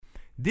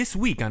This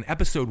week on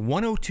episode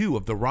 102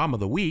 of the ROM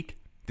of the Week,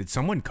 did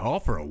someone call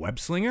for a web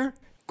slinger?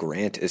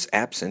 Grant is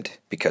absent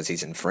because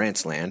he's in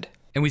France land.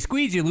 And we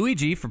squeeze you,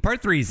 Luigi, for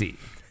part 3Z.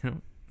 I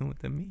don't know what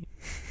that means.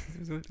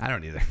 I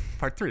don't either.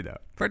 Part 3, though.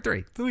 Part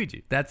 3.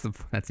 Luigi. That's the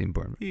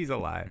important. He's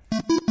alive.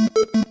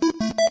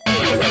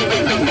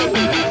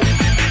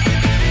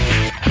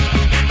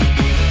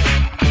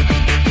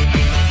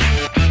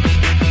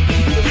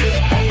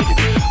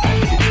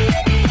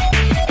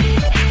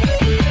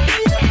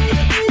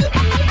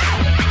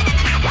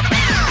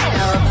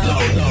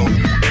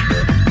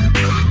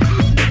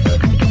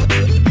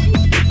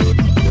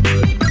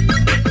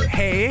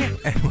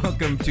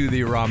 Welcome to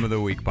the ROM of the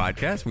Week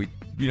podcast. We're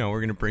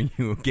going to bring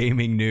you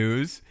gaming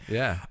news.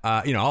 Yeah.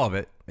 All of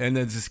it. And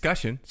then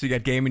discussion. So you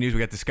got gaming news,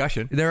 we got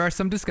discussion. There are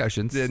some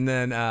discussions. And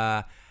then,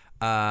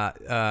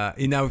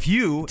 if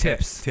you...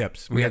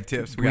 Tips. We have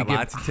tips. We got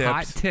lots of tips.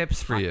 Hot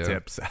tips for you.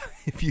 Tips.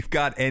 If you've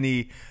got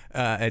any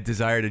a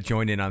desire to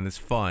join in on this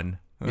fun,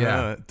 you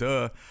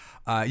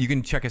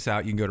can check us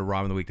out. You can go to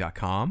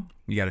romoftheweek.com.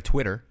 You got a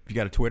Twitter. You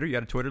got a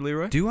Twitter,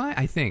 Leroy? Do I?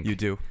 I think. You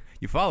do.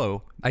 You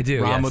follow. I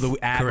do. ROM yes.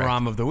 at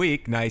ROM of the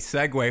Week. Nice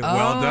segue.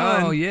 Well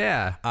done. Oh,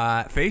 yeah.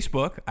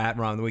 Facebook at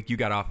ROM of the Week. You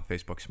got off of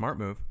Facebook. Smart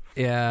move.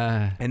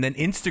 Yeah. And then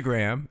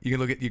Instagram. You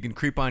can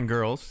creep on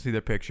girls, see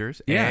their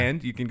pictures. Yeah.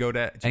 And you can go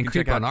to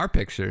creep on our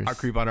pictures.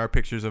 Creep on our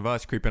pictures of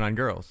us creeping on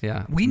girls.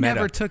 Yeah. We Meta.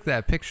 never took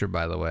that picture,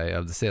 by the way,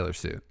 of the sailor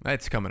suit.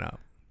 It's coming up.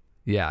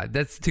 Yeah,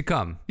 that's to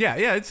come. Yeah,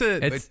 it's a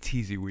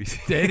teasy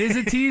weezy. It is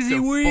a teasy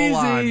weezy. Full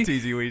on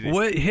teasy weezy.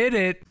 What hit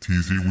it?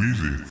 Teasy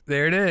weezy.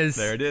 There it is.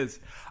 There it is.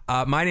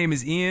 My name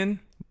is Ian.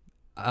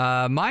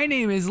 My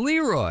name is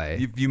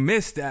Leroy. You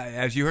missed,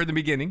 as you heard in the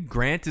beginning,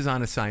 Grant is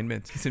on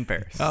assignment. He's in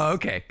Paris. Oh,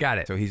 okay. Got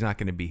it. So he's not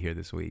going to be here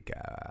this week.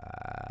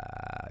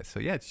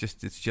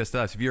 It's just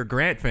us. If you're a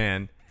Grant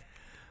fan,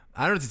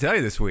 I don't know what to tell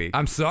you this week.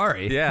 I'm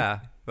sorry.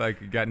 Yeah, you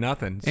got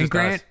nothing. It's and just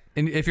Grant, us.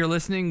 and if you're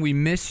listening, we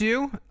miss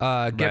you.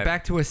 Get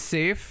back to us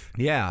safe.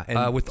 Yeah.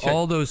 And with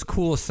all those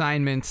cool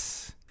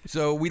assignments.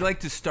 So we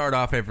like to start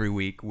off every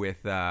week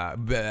with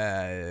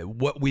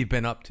what we've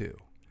been up to.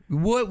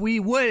 What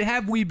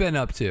have we been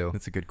up to?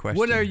 That's a good question.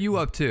 What are you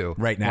up to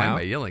right now? Why am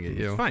I yelling at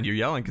you? It's fine. You're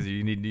yelling because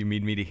you need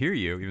me to hear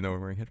you, even though we're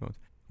wearing headphones.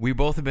 We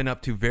both have been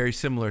up to very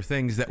similar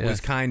things that was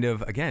kind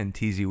of, again,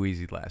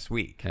 teasy-weasy last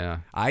week.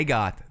 Yeah. I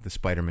got the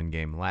Spider-Man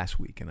game last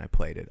week, and I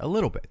played it a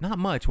little bit. Not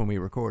much when we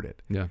recorded.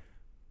 Yeah.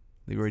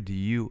 Leroy,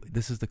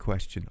 this is the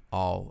question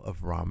all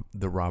of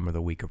the ROM of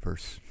the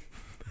Week-averse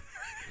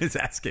is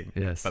asking.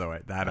 Yes. By the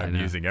way, that I'm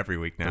using every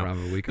week now. The ROM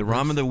of the Week-averse. The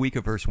ROM of the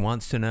Week-averse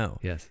wants to know.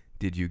 Yes.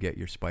 Did you get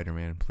your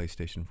Spider-Man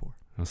PlayStation 4?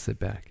 I'll sit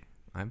back.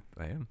 I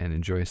am. And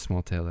enjoy a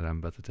small tale that I'm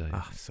about to tell you.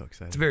 Oh, so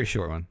excited. It's a very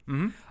short one.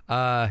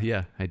 Mm-hmm.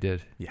 Yeah, I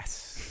did.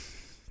 Yes.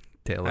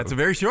 Tale That's a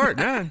very short,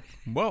 man.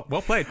 Well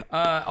played.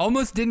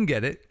 Almost didn't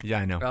get it. Yeah,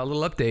 I know. A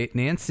little update.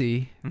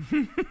 Nancy,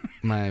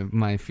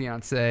 my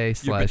fiance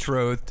Your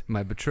betrothed.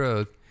 my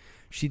betrothed,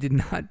 she did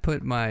not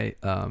put my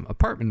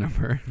apartment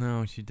number.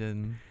 No, she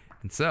didn't.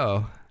 And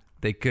so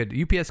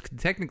UPS could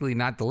technically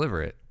not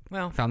deliver it.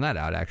 Well, found that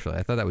out, actually.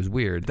 I thought that was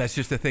weird. That's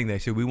just the thing. They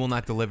said, we will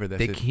not deliver this.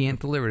 They can't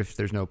deliver it if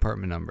there's no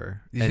apartment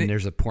number. And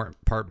there's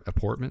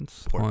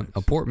apartments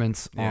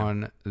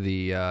on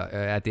the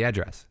at the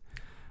address.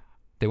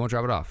 They won't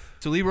drop it off.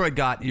 So Leroy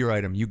got your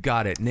item. You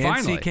got it.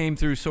 Nancy Finally came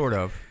through, sort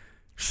of.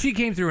 She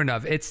came through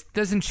enough. It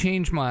doesn't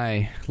change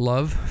my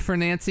love for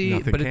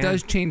Nancy, but it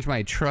does change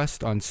my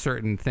trust on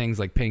certain things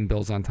like paying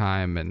bills on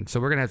time. And so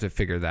we're going to have to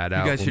figure that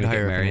out. You guys should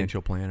hire a married.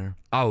 financial planner.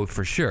 Oh,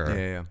 for sure.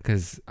 Yeah.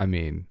 Because, I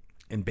mean...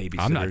 And babysitters.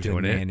 I'm not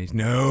doing and it. Nannies.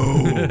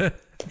 No.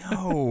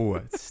 No.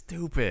 It's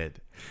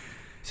stupid.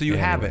 So you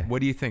have it.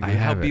 What do you think?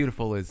 How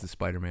beautiful is the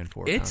Spider-Man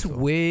 4 It's console?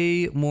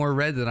 way more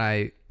red than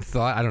I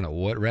thought. I don't know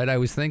what red I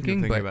was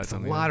thinking, but it's a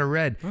lot of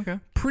red. Okay.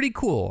 Pretty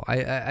cool.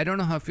 I don't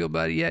know how I feel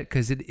about it yet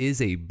because it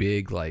is a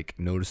big,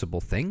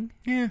 noticeable thing.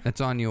 Yeah. That's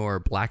on your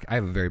black... I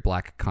have a very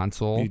black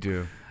console. You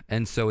do.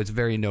 And so it's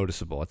very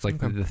noticeable. It's like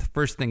the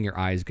first thing your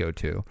eyes go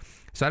to.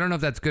 So I don't know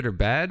if that's good or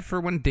bad for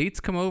when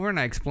dates come over and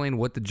I explain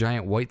what the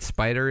giant white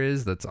spider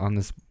is that's on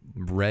this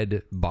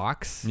red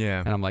box. Yeah.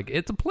 And I'm like,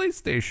 it's a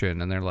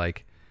PlayStation. And they're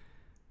like,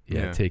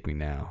 yeah. Take me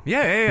now.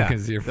 Yeah.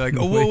 Because you're like,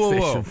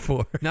 PlayStation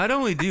 4. Not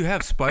only do you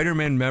have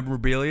Spider-Man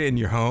memorabilia in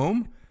your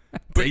home,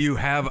 but you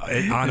have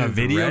it on a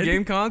video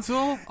game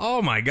console?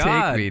 Oh, my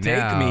God.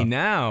 Take me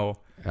now.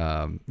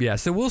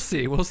 So we'll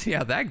see. We'll see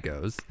how that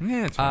goes.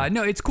 Yeah, it's fine.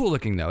 No, it's cool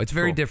looking, though. It's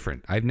very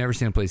different. I've never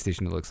seen a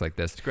PlayStation that looks like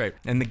this. It's great.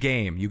 And the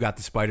game. You got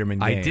the Spider-Man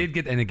game. I did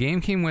get... And the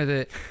game came with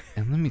it.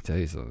 And let me tell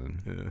you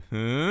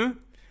something.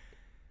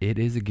 It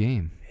is a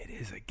game. It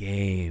is a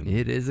game.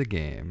 It is a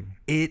game.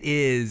 It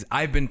is.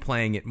 I've been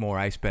playing it more.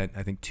 I spent,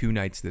 I think, 2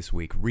 nights this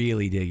week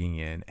really digging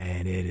in,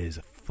 and it is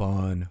a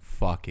fun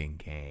fucking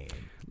game.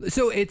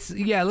 So it's,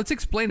 let's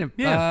explain it.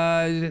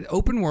 Yeah.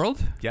 Open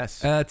world.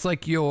 Yes. It's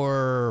like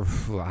your,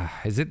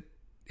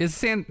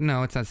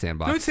 no, it's not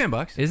Sandbox. No, it's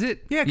Sandbox. Is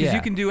it? Yeah, because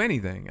you can do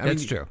anything.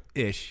 That's true.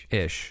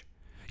 Ish.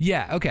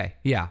 Yeah, okay,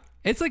 yeah.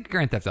 It's like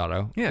Grand Theft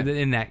Auto. Yeah.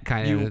 In that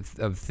kind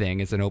of thing.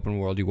 It's an open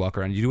world. You walk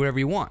around. You do whatever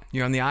you want.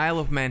 You're on the Isle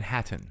of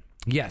Manhattan.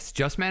 Yes,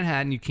 just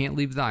Manhattan. You can't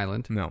leave the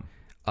island. No.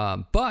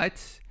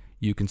 But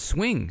you can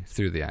swing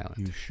through the island.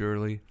 You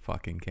surely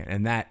fucking can.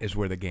 And that is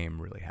where the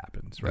game really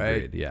happens,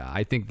 right? Agreed, yeah.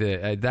 I think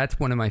that that's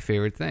one of my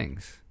favorite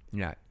things.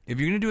 Yeah. If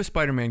you're going to do a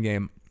Spider-Man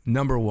game,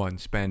 number one,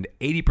 spend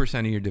 80%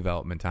 of your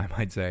development time,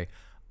 I'd say,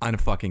 on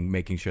fucking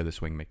making sure the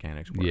swing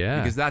mechanics work.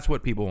 Yeah. Because that's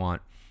what people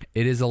want.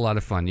 It is a lot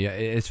of fun. Yeah,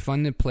 it's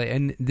fun to play.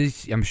 And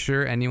this, I'm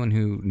sure anyone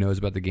who knows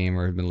about the game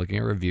or has been looking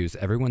at reviews,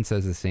 everyone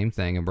says the same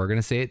thing, and we're going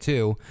to say it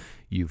too.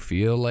 You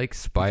feel like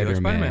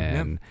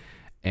Spider-Man.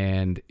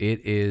 And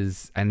it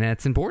is, and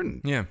that's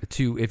important. Yeah.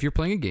 If you're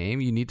playing a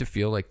game, you need to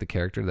feel like the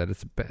character that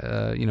it's,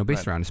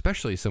 based around,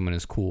 especially someone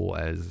as cool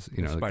as,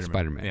 like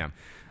Spider-Man. Yeah.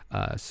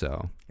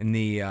 And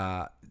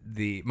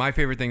my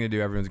favorite thing to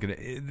do, everyone's gonna.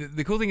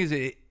 The cool thing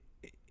is,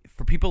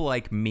 for people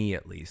like me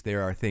at least,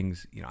 there are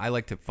things I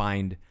like to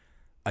find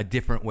a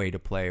different way to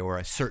play or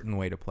a certain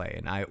way to play.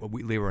 And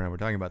Leroy and I were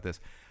talking about this.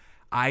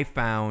 I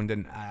found,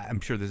 and I'm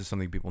sure this is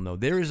something people know,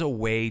 there is a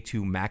way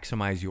to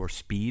maximize your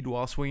speed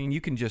while swinging.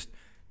 You can just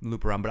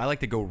loop around, but I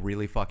like to go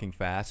really fucking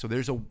fast. So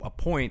there's a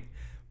point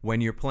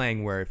when you're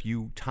playing where if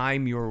you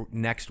time your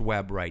next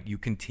web right, you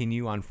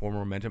continue on forward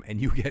momentum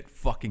and you get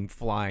fucking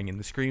flying, and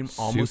the screen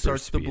almost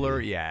starts to blur.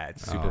 Yeah,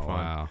 it's super fun.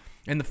 Wow.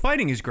 And the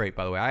fighting is great,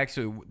 by the way.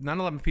 Not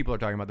a lot of people are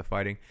talking about the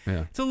fighting.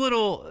 Yeah. It's a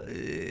little.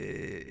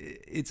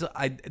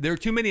 There are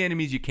too many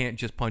enemies you can't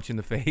just punch in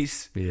the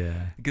face.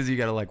 Yeah. Because you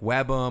got to like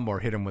web them or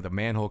hit them with a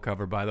manhole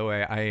cover. By the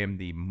way, I am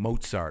the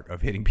Mozart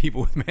of hitting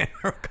people with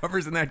manhole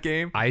covers in that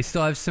game. I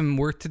still have some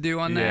work to do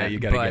on that. Yeah, you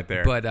got to get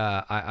there. But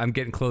I'm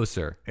getting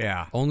closer.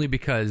 Yeah. Only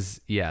because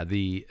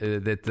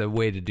the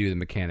way to do the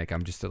mechanic,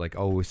 I'm just like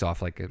always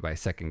off like by a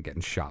second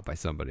getting shot by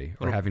somebody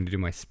or having to do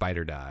my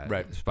spider dodge.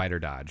 Right. Spider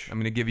dodge. I'm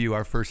going to give you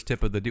our first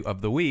tip of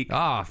the week.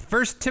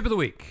 First tip of the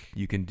week.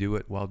 You can do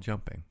it while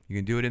jumping. You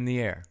can do it in the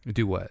air.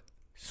 Do what?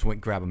 Swing,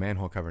 grab a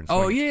manhole cover and swing.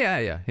 Oh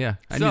yeah.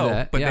 I knew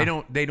that. But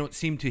yeah. they don't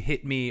seem to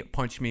hit me,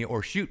 punch me,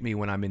 or shoot me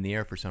when I'm in the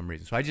air for some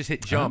reason. So I just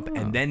hit jump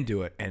and then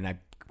do it, and I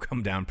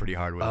come down pretty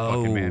hard with a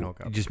fucking manhole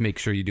cover. Just make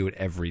sure you do it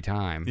every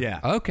time. Yeah.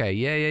 Okay.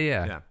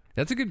 Yeah.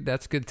 That's a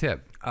good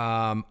tip.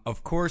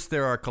 Of course,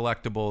 there are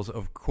collectibles.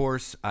 Of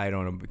course, I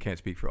can't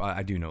speak for.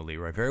 I do know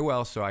Leroy very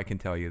well, so I can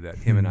tell you that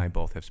him and I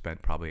both have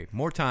spent probably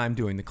more time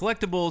doing the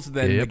collectibles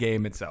than the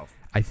game itself.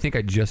 I think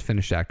I just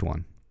finished Act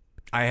 1.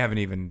 I haven't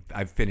even.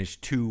 I've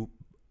finished two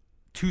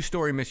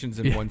story missions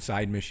and one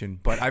side mission,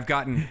 but I've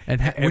gotten.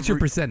 And what's your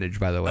percentage,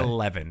 by the way?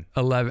 11.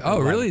 11. Oh,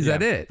 really? Is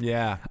that it?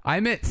 Yeah.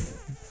 I'm at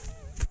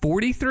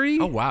 43.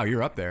 Oh wow,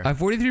 you're up there. I'm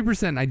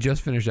 43%. I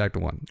just finished Act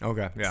 1.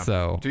 Okay, yeah.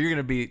 So you're going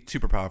to be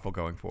super powerful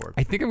going forward.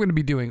 I think I'm going to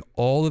be doing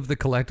all of the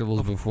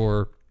collectibles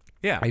before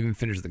I even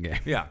finish the game.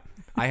 Yeah.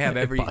 I have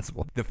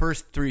Possible. The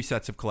first 3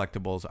 sets of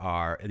collectibles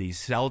are these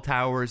cell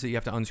towers that you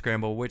have to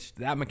unscramble, which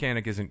that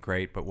mechanic isn't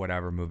great, but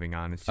whatever, moving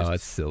on. It's just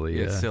it's silly.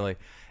 It's silly.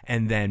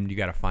 And then you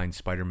got to find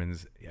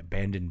Spider-Man's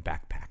abandoned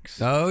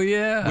backpacks. Oh,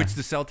 yeah. Which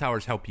the cell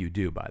towers help you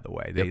do, by the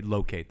way. They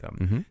locate them.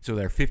 Mm-hmm. So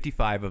there are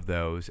 55 of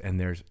those, and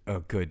there's a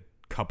good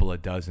couple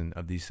of dozen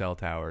of these cell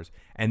towers.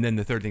 And then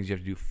the third thing is you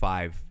have to do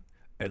 5,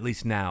 at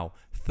least now,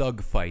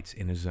 thug fights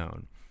in a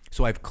zone.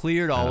 So I've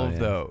cleared all of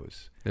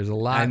those. There's a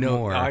lot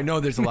more. I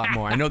know there's a lot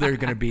more. I know they're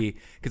going to be,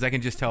 because I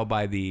can just tell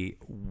by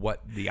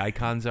what the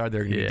icons are.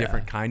 There are going to be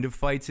different kind of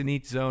fights in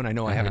each zone. I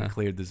know I haven't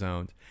cleared the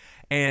zones.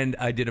 And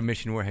I did a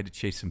mission where I had to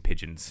chase some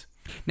pigeons.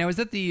 Now, is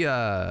that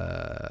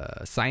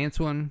the science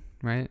one,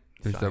 right?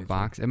 There's the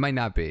box. It might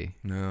not be.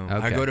 No.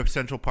 Okay. I go to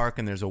Central Park,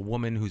 and there's a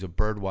woman who's a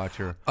bird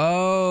watcher.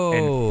 Oh.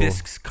 And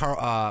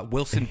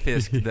Wilson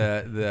Fisk,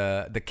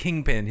 the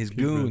kingpin, his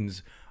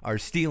goons are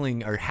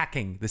stealing or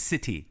hacking the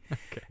city.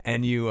 Okay.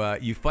 And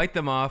you fight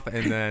them off,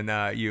 and then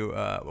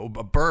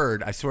a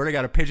bird, I swear to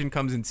God, a pigeon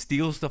comes and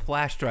steals the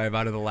flash drive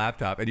out of the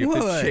laptop, and you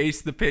have to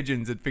chase the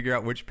pigeons and figure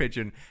out which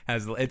pigeon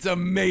has it's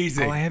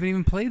amazing. Oh, I haven't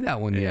even played that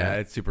one yet. Yeah,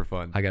 it's super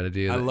fun. I got to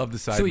do that. I love the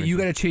side So mission. you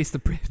got to chase the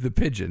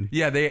pigeon.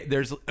 Yeah,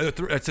 there's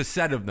it's a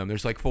set of them.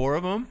 There's like 4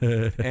 of them,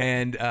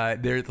 and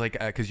there's like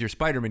because you're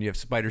Spider-Man, you have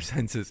spider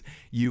senses.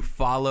 You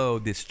follow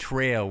this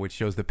trail which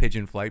shows the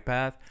pigeon flight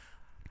path.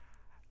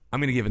 I'm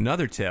going to give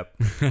another tip.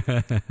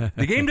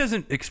 The game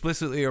doesn't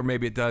explicitly, or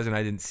maybe it does, and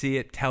I didn't see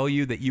it, tell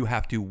you that you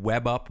have to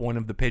web up one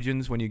of the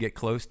pigeons when you get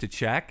close to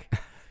check.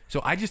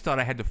 So I just thought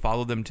I had to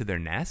follow them to their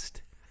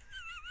nest.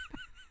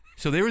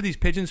 So there were these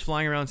pigeons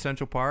flying around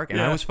Central Park, and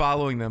I was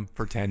following them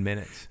for 10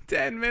 minutes.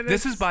 10 minutes?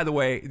 This is, by the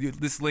way,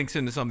 this links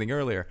into something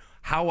earlier,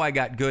 how I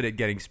got good at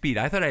getting speed.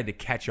 I thought I had to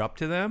catch up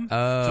to them.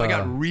 So I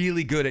got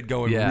really good at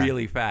going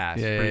really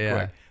fast pretty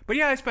quick. But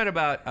yeah, I spent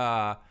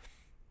about...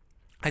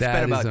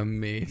 That is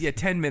amazing. Yeah,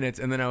 10 minutes,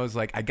 and then I was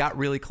like, I got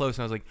really close,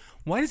 and I was like,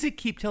 why does it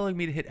keep telling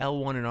me to hit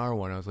L1 and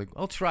R1? I was like,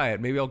 I'll try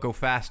it. Maybe I'll go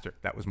faster.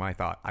 That was my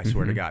thought. I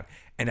swear to God.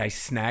 And I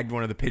snagged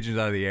one of the pigeons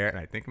out of the air, and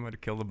I think I'm going to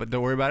kill him, but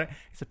don't worry about it.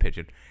 It's a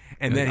pigeon.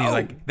 And then he's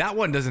like, that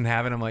one doesn't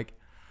have it. I'm like,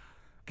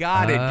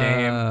 got it,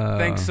 game.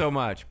 Thanks so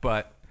much.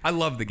 But I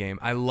love the game.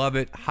 I love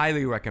it.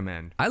 Highly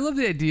recommend. I love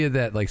the idea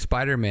that like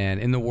Spider-Man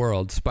in the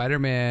world,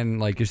 Spider-Man,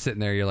 like you're sitting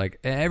there, you're like,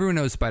 everyone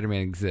knows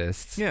Spider-Man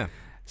exists. Yeah.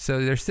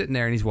 So they're sitting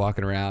there and he's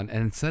walking around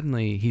and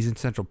suddenly he's in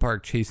Central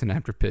Park chasing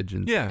after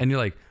pigeons. Yeah. And you're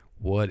like,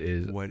 what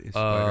is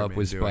up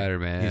with doing?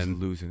 Spider-Man? He's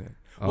losing it.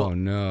 Oh, Well,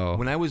 no.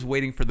 When I was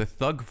waiting for the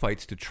thug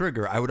fights to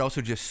trigger, I would also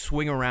just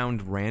swing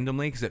around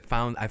randomly because I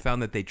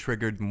found that they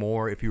triggered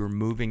more if you were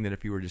moving than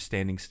if you were just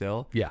standing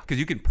still. Yeah. Because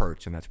you can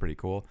perch, and that's pretty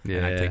cool. Yeah.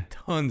 And I take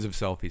tons of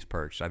selfies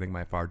perched. I think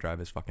my far drive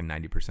is fucking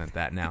 90%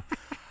 that now.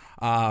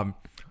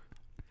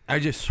 I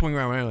just swing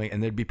around randomly,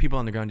 and there'd be people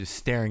on the ground just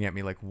staring at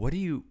me like,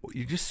 you're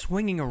just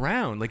swinging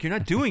around. Like, you're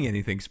not doing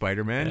anything,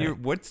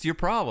 Spider-Man. What's your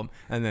problem?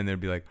 And then they'd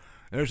be like,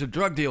 there's a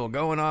drug deal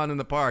going on in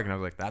the park. And I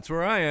was like, that's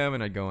where I am.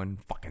 And I'd go and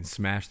fucking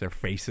smash their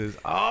faces.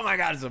 Oh, my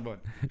God, it's so fun.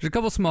 There's a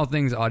couple small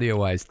things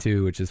audio-wise,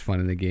 too, which is fun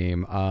in the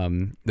game.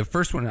 The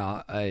first one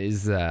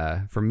is,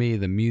 for me,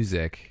 the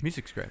music.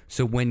 Music's great.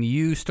 So when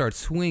you start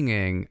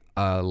swinging,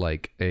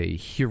 like a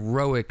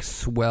heroic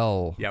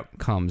swell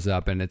comes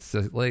up, and it's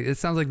like it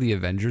sounds like the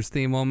Avengers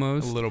theme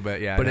almost. A little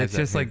bit, yeah. But it's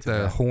just like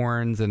the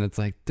horns, and it's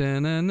like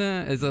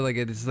da-na-na.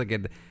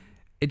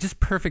 It's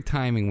just perfect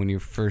timing when you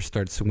first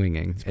start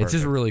swinging. It's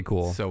just really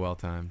cool. So well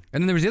timed.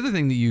 And then there was the other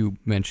thing that you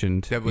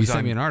mentioned. That was you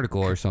sent me an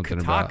article or something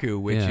about Kotaku,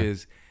 which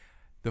is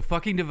the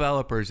fucking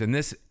developers. And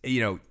this,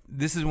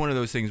 this is one of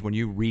those things when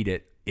you read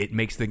it, it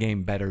makes the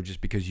game better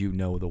just because you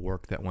know the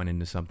work that went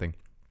into something.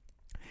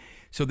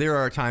 So there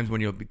are times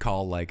when you'll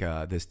call like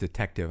this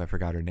detective, I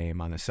forgot her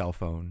name, on a cell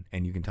phone,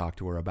 and you can talk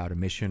to her about a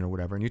mission or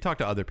whatever, and you talk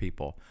to other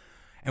people.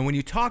 And when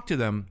you talk to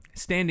them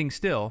standing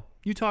still,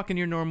 you talk in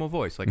your normal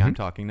voice, like I'm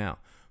talking now.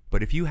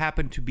 But if you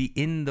happen to be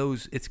in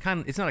those, it's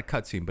not a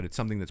cutscene, but it's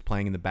something that's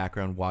playing in the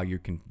background while you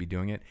can be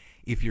doing it.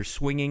 If you're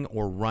swinging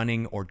or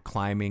running or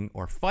climbing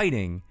or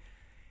fighting,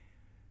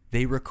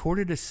 they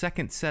recorded a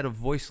second set of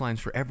voice lines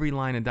for every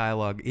line of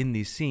dialogue in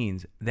these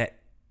scenes that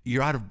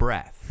you're out of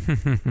breath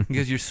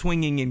because you're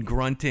swinging and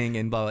grunting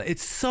and blah, blah.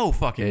 It's so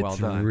fucking well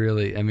done. It's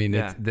really,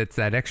 it's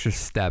that extra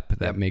step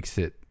that makes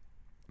it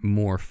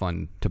more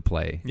fun to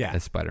play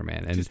as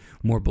Spider-Man and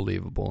more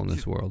believable in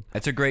this world.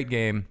 It's a great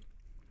game.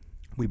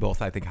 We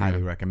both, I think,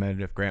 highly recommend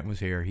it. If Grant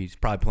was here, he's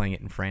probably playing it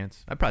in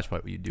France. I'd probably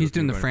what you'd do. He's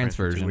doing the France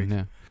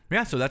version,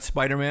 Yeah, so that's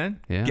Spider-Man.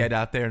 Yeah. Get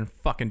out there and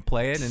fucking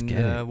play it, and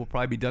we'll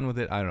probably be done with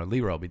it. I don't know.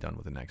 Leroy will be done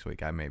with it next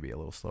week. I may be a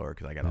little slower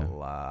because I got a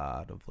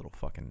lot of little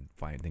fucking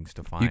things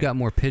to find. You got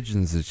more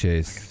pigeons to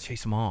chase. I gotta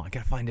chase them all. I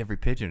gotta find every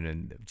pigeon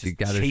and just you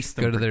gotta chase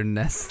them. Go to their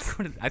nest.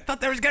 I thought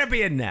there was gonna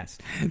be a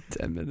nest.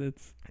 10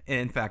 minutes.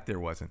 In fact, there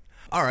wasn't.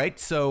 All right,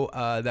 so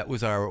that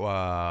was our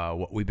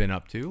what we've been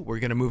up to. We're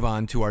going to move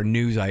on to our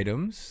news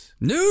items.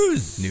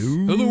 News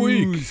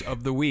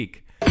of the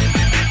week.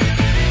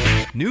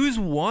 News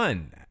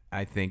 1,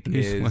 I think,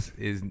 is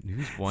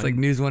News 1. It's like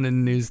News 1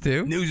 and News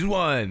 2. News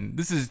 1.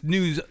 This is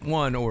News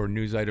 1 or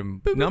news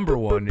item number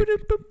 1.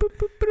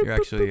 You're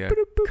actually a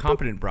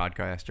competent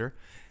broadcaster.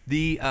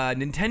 The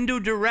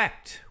Nintendo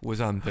Direct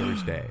was on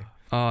Thursday.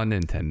 Oh,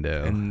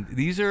 Nintendo. And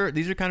these are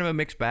kind of a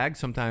mixed bag.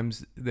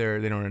 Sometimes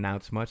they don't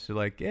announce much. They're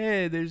like,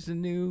 hey, there's a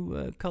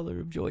new color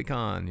of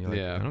Joy-Con. You're like,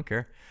 I don't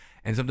care.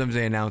 And sometimes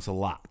they announce a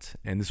lot.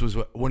 And this was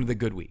one of the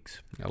good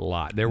weeks. A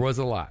lot. There was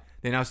a lot.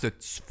 They announced a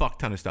fuck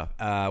ton of stuff.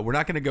 We're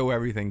not going to go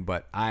everything,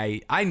 but I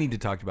need to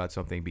talk about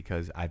something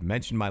because I've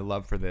mentioned my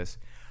love for this.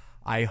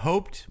 I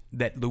hoped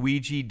that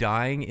Luigi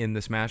dying in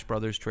the Smash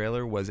Brothers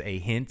trailer was a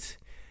hint,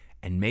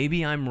 and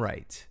maybe I'm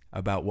right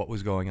about what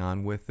was going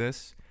on with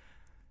this.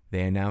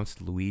 They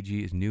announced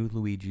Luigi's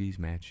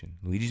Mansion.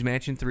 Luigi's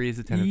Mansion 3 is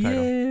the tentative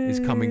title. Is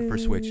coming for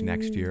Switch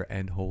next year,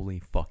 and holy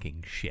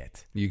fucking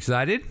shit. You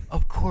excited?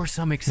 Of course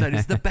I'm excited.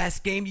 It's the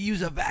best game. You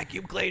use a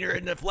vacuum cleaner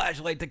and a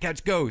flashlight to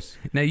catch ghosts.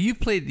 Now, you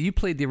played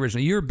the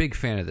original. You're a big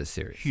fan of this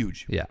series.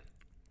 Huge. Yeah.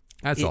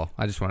 That's all.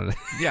 I just wanted to...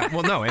 Yeah,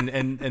 well, no, and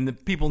the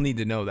people need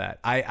to know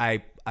that.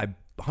 I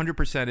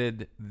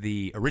 100%ed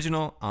the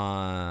original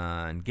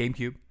on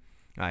GameCube.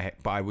 I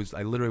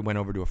literally went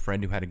over to a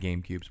friend who had a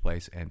GameCube's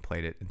place and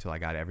played it until I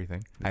got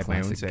everything. I had my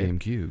own save.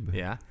 GameCube.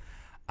 Yeah.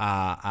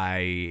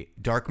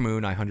 Dark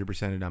Moon, I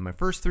 100%ed on my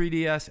first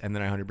 3DS, and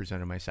then I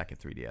 100%ed on my second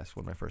 3DS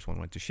when my first one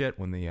went to shit,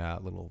 when the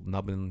little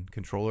nubbin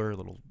controller,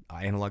 little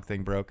analog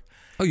thing broke.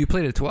 Oh, you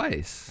played it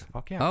twice?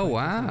 Fuck yeah. Oh,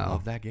 wow. I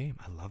love that game.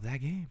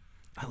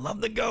 I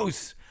love the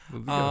ghosts.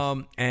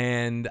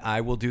 And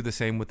I will do the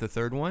same with the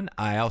third one.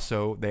 They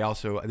also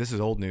this is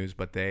old news,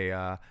 but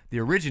the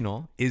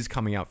original is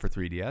coming out for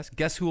 3DS.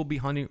 Guess who will be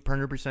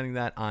 100%ing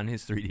that on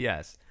his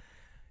 3DS?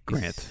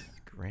 Grant.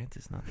 Grant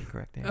is not the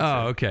correct answer.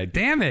 Oh, okay.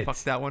 Damn it. Fuck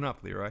that one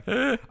up, Leroy.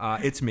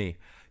 It's me.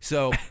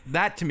 So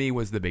that to me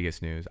was the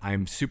biggest news.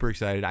 I'm super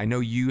excited. I know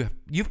you've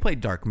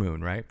played Dark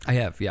Moon, right? I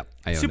have. Yeah,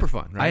 I own super it.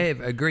 fun. Right? I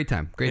have a great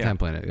time. Great time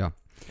playing it. Yeah,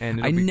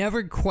 and I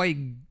never quite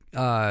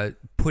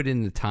put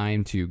in the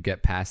time to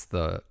get past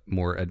the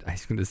more. I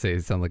was going to say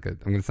I'm going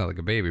to sound like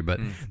a baby, but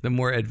the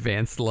more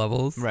advanced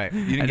levels. Right.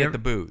 You didn't get the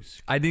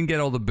booze. I didn't get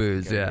all the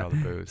booze. You gotta Yeah. get all the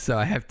booze. So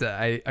I have to.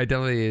 I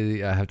definitely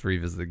have to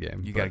revisit the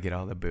game. You got to get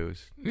all the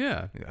booze.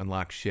 Yeah. You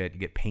unlock shit. You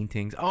get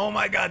paintings. Oh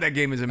my god, that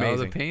game is amazing. Oh,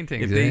 the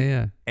paintings. If they-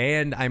 Yeah.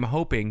 And I'm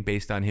hoping,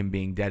 based on him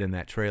being dead in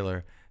that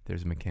trailer,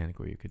 there's a mechanic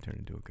where you can turn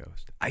into a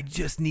ghost. I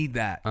just need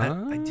that.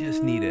 I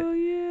just need it. Oh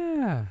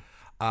yeah.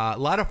 A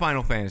lot of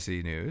Final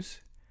Fantasy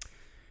news.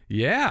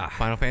 Yeah.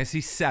 Final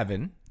Fantasy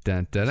VII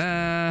Dun, da,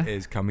 da.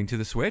 is coming to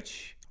the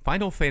Switch.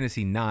 Final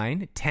Fantasy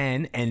 9,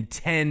 10, and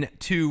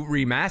 10-2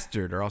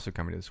 Remastered are also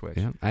coming to the Switch.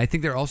 Yeah. I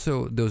think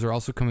those are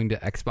also coming to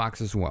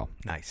Xbox as well.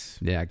 Nice.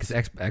 Yeah, because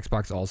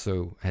Xbox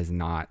also has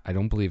not, I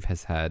don't believe,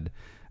 has had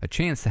a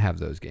chance to have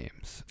those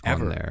games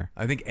Ever. on there.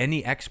 I think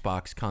any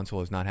Xbox console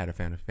has not had a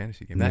Final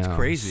Fantasy game. That's No,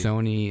 crazy.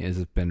 Sony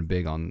has been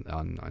big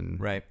on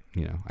Right.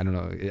 You know, I don't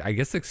know. I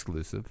guess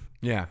exclusive.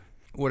 Yeah.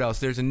 What else?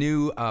 There's a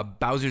new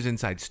Bowser's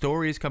Inside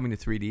Stories coming to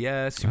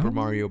 3DS. Super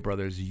Mario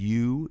Brothers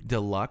U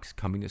Deluxe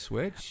coming to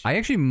Switch. I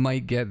actually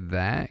might get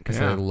that because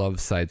Yeah. I love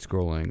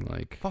side-scrolling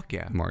like Fuck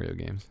yeah. Mario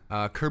games.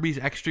 Kirby's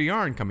Extra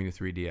Yarn coming to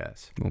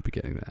 3DS. Won't be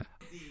getting that.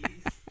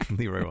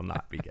 Leroy will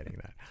not be getting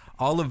that.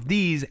 All of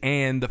these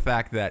and the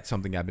fact that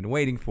something I've been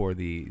waiting for,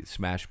 the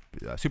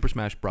Super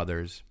Smash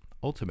Brothers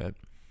Ultimate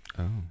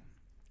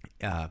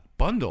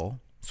bundle,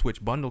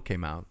 Switch bundle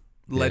came out.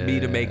 Led me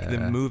to make the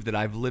move that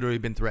I've literally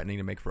been threatening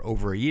to make for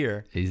over a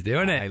year. He's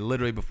doing it. I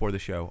literally, before the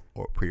show,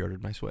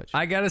 pre-ordered my Switch.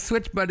 I got a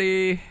Switch,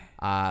 buddy.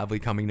 I'll be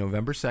coming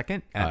November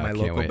 2nd at my can't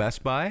local wait.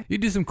 Best Buy. You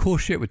do some cool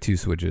shit with two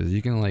Switches.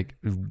 You can like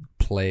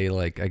play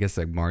like I guess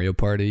like Mario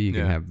Party. You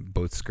can Yeah. have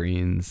both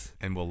screens.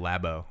 And we'll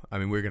Labo. I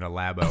mean, we're going to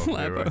Labo.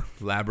 Labo.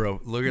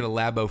 Labro. We're going to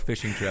Labo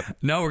fishing trip.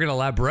 No, we're gonna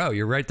Labro.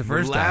 You're right the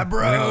first time. Labros.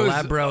 We're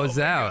gonna Labros Oh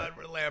my out. God,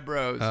 we're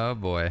Labros. Oh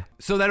boy.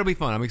 So that'll be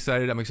fun. I'm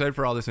excited. I'm excited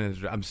for all this.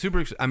 I'm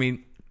super. I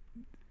mean,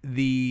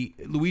 the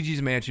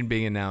Luigi's Mansion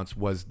being announced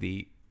was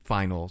the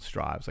final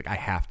straw. I was like, I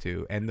have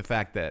to, and the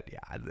fact that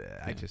I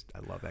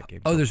love that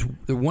game. Oh, there's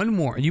one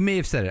more. You may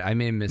have said it. I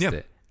may have missed Yeah.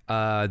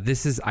 it.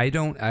 This is. I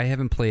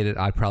haven't played it.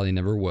 I probably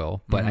never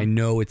will. But I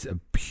know it's a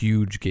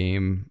huge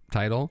game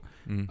title.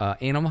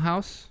 Animal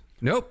House.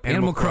 Nope.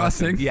 Animal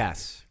Crossing.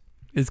 Yes.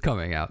 Is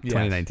coming out. Yes,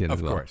 2019 as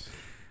of well. course.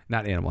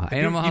 Not Animal House.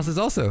 Animal House is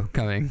also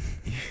coming.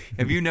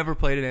 Have you never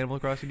played an Animal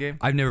Crossing game?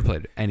 I've never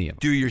played any of them.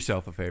 Do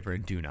yourself a favor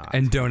and do not.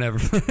 And don't ever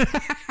play.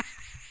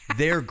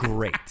 They're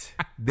great.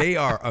 They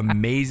are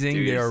amazing.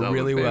 Do They are yourself a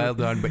really favor. well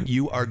done. But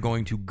you are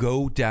going to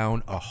go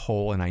down a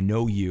hole, and I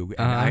know you,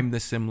 and I'm the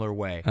similar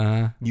way.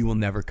 You will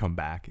never come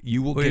back.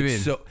 You will What do you get mean?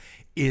 so.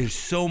 There's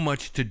so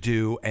much to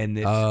do, and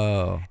it's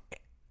Oh.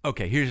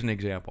 okay. Here's an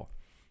example.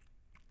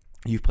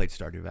 You've played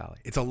Stardew Valley.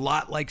 It's a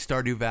lot like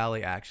Stardew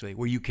Valley, actually,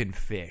 where you can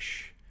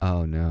fish,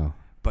 Oh no.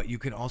 but you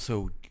can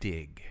also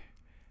dig.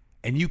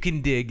 And you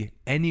can dig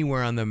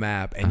anywhere on the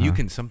map, and you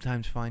can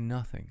sometimes find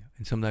nothing.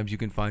 And sometimes you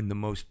can find the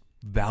most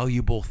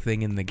valuable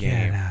thing in the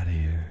game. Get out of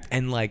here.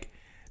 And like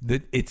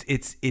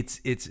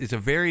it's a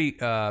very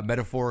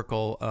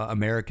metaphorical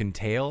American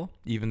tale,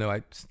 even though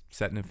it's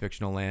set in a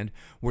fictional land,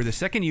 where the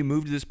second you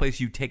move to this place,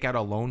 you take out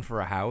a loan for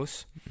a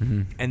house,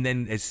 and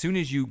then as soon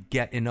as you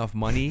get enough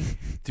money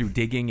through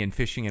digging and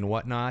fishing and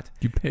whatnot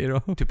You pay it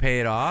off. to pay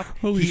it off,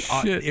 Holy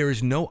shit. there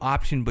is no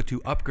option but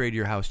to upgrade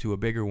your house to a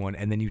bigger one,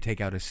 and then you take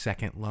out a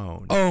second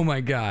loan. Oh my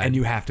god. And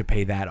you have to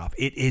pay that off.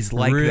 It is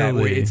like that.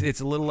 Where Really?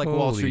 it's a little like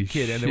Wall Holy Street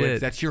Kid, and shit.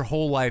 that's your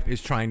whole life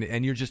is trying to,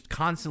 and you're just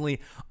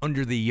constantly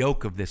under the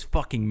yoke of this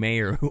fucking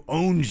mayor who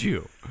owns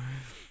you.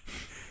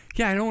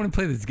 Yeah, I don't want to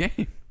play this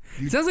game.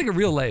 It sounds like a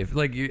real life.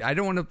 Like I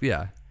don't want to.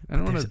 Yeah, I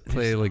don't want to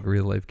play like a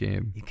real life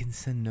game. You can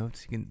send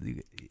notes.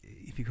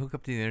 If you hook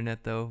up to the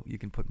internet, though, you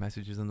can put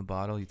messages in the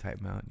bottle. You type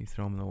them out, and you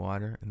throw them in the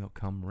water, and they'll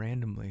come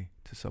randomly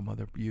to some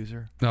other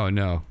user. Oh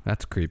no,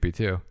 that's creepy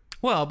too.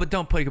 Well, but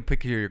don't take a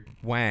picture of your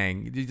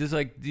wang. You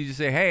just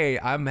say, "Hey,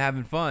 I'm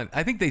having fun."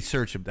 I think they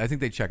search them. I think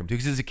they check them too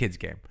because it's a kids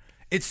game.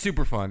 It's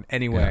super fun.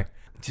 Anyway, Yeah.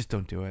 just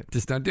don't do it.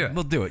 Just don't do it.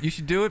 We'll do it. You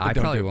should do it, but I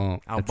don't probably do it.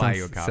 won't. I'll That buy sounds-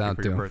 you a copy sound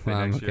for your do- birthday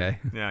well, next okay. year.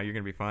 Yeah, you're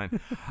gonna be fine.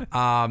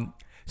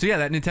 So yeah,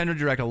 that Nintendo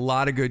Direct, a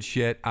lot of good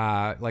shit.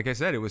 Like I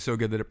said, it was so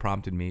good that it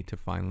prompted me to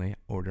finally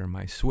order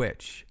my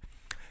Switch.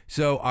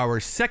 So our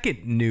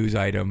second news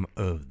item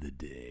of the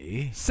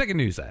day Second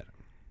news item.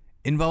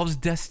 involves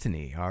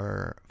Destiny,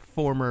 our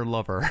former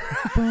lover.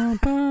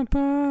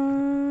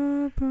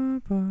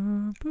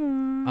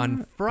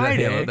 On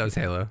Friday, That was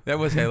Halo. that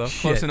was Halo.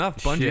 Close Shit, enough.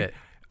 Bungie. shit.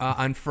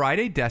 On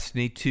Friday,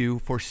 Destiny 2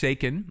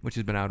 Forsaken, which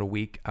has been out a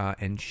week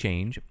and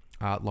change,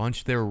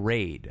 launched their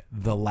raid,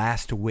 The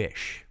Last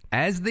Wish.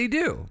 As they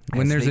do. As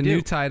When there's they a new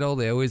do. title,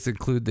 they always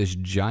include this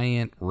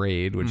giant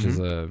raid, which is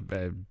a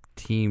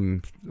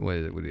team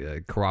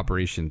a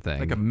cooperation thing.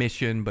 Like a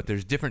mission, but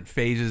there's different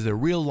phases. They're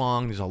real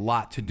long. There's a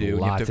lot to do. a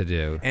You have lot to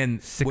do.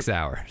 And 6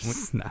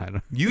 hours. No, I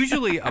don't-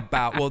 usually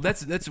about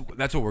that's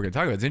what we're going to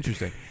talk about. It's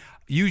interesting.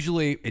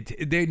 Usually,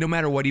 they no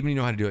matter what, even if you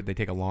know how to do it, they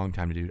take a long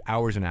time to do.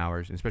 Hours and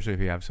hours, especially if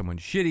you have someone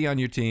shitty on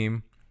your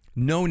team.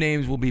 No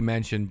names will be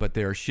mentioned, but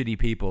there are shitty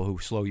people who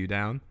slow you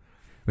down.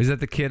 Was that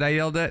the kid I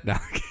yelled at? No.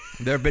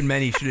 There have been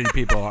many shitty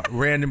people,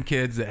 random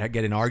kids that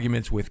get in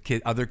arguments with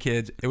other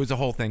kids. It was a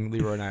whole thing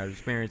Leroy and I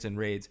experienced in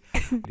raids.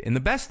 And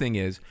the best thing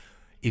is,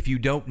 if you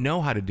don't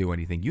know how to do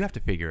anything, you have to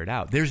figure it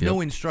out. There's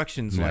no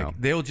instructions. No.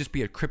 Like, they'll just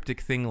be a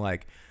cryptic thing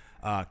like,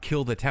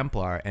 kill the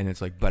Templar, and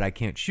it's like, but I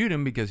can't shoot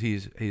him because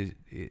he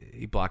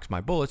blocks my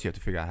bullets. You have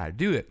to figure out how to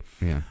do it.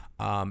 Yeah.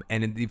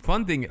 And the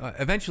fun thing,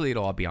 eventually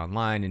it'll all be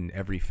online, and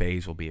every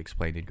phase will be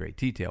explained in great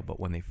detail. But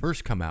when they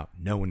first come out,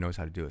 no one knows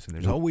how to do this, and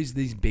there's always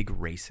these big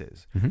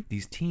races,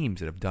 these teams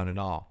that have done it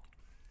all.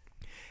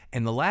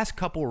 And the last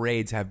couple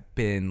raids have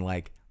been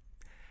like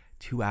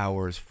 2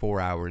 hours,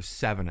 4 hours,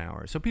 7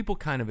 hours. So people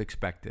kind of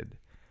expected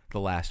the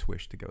Last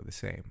Wish to go the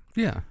same.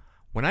 Yeah.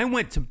 When I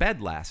went to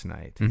bed last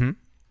night,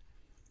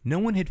 no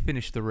one had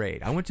finished the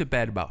raid. I went to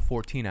bed about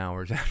 14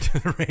 hours after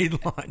the raid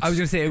launched. I was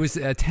going to say it was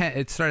 10.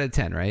 It started at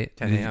 10, right?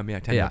 10 a.m. Yeah,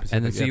 10 yeah. a.m.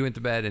 And then so you went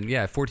to bed,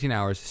 and 14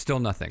 hours, still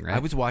nothing, right? I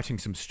was watching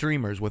some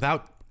streamers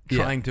without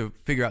trying to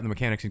figure out the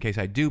mechanics in case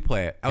I do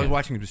play it. I was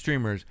watching some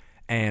streamers,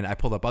 and I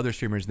pulled up other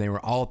streamers, and they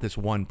were all at this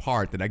one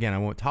part that, again, I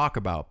won't talk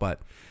about,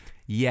 but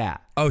yeah.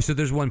 Oh, so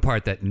there's one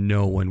part that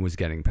no one was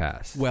getting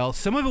past. Well,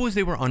 some of it was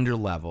they were under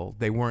level.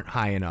 They weren't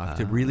high enough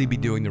to really be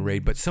doing the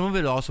raid, but some of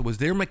it also was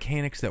their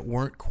mechanics that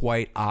weren't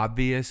quite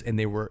obvious, and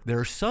there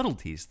are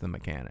subtleties to the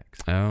mechanics.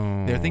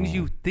 Oh. There are things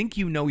you think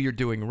you know you're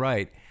doing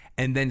right,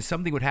 and then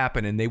something would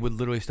happen, and they would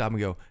literally stop and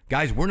go,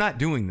 guys, we're not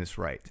doing this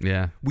right.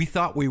 Yeah. We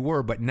thought we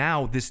were, but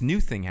now this new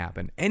thing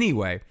happened.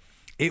 Anyway,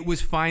 it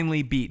was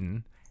finally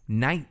beaten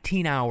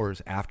 19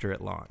 hours after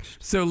it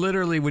launched. So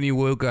literally when you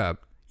woke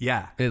up,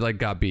 Yeah. it like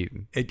got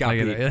beaten. It got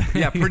beat.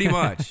 Yeah, pretty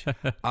much.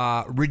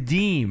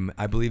 Redeem,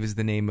 I believe, is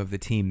the name of the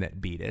team that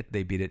beat it.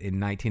 They beat it in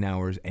 19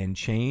 hours and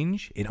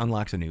change. It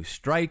unlocks a new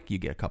strike. You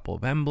get a couple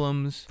of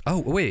emblems. Oh,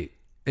 wait.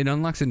 It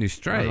unlocks a new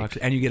strike.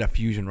 And you get a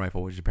fusion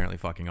rifle, which is apparently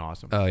fucking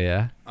awesome. Oh,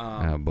 yeah?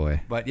 Oh,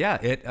 boy. But yeah,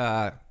 it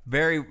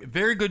very,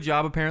 very good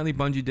job, apparently,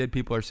 Bungie did.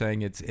 People are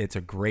saying it's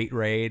a great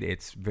raid.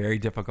 It's very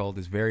difficult.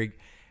 It's very,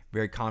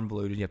 very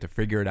convoluted. You have to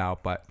figure it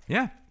out. But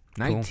yeah.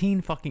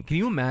 19 fucking... Can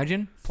you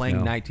imagine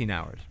playing 19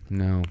 hours?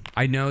 No.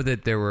 I know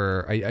that there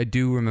were... I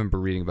do remember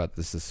reading about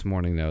this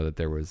morning, though, that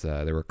there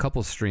were a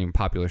couple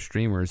popular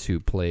streamers who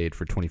played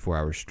for 24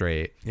 hours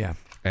straight. Yeah.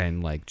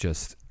 And, like,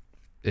 just...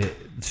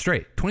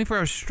 straight. 24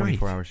 hours straight.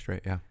 24 hours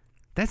straight, yeah.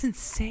 That's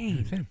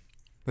insane.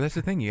 But that's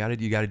the thing. You got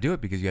to do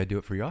it because you got to do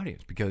it for your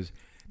audience. Because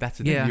that's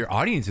the thing. Yeah. Your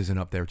audience isn't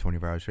up there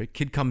 24 hours straight.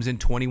 Kid comes in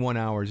 21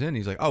 hours in.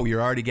 He's like, oh,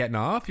 you're already getting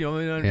off? You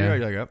only done You're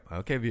like, oh,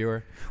 okay,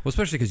 viewer. Well,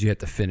 especially because you have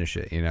to finish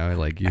it, you know?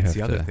 Like, That's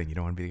the other thing. You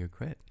don't want to be a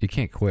quit. You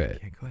can't quit. You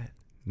can't quit.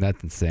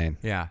 That's insane.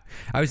 Yeah.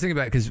 I was thinking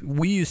about it because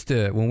we used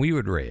to, when we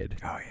would raid,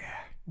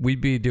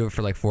 we'd do it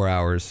for like 4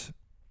 hours,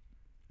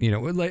 you know,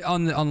 like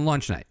on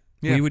lunch night.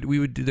 Yeah. We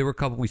would there were a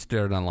couple we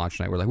started on launch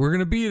night. We're like, we're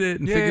gonna beat it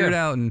and figure it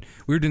out, and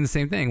we were doing the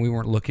same thing. We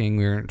weren't looking,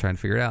 we weren't trying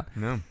to figure it out.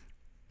 No.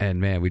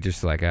 And man, we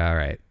just like, all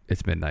right,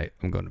 it's midnight,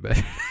 I'm going to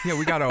bed. Yeah,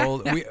 we got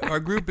old.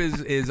 Our group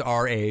is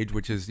our age,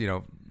 which is, you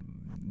know,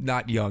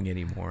 not young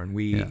anymore, and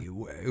we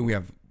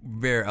have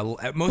most we of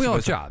all us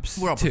have jobs.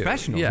 We're all too.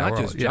 professionals, Yeah, not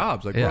we're just all,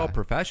 jobs. Like yeah. we're all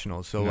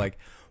professionals, so like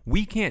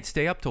we can't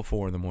stay up till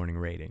 4 a.m.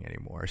 raiding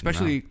anymore,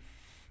 especially.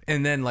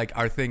 And then, like,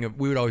 our thing of,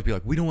 we would always be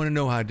like, we don't want to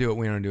know how to do it.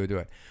 We don't want to do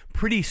it.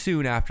 Pretty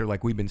soon after,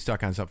 like, we've been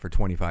stuck on something for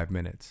 25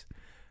 minutes.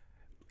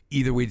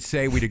 Either we'd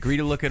say we'd agree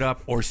to look it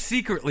up, or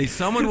secretly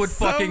someone would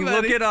fucking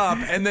look it up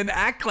and then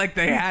act like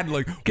they had,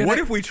 like, what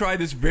if we try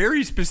this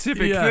very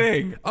specific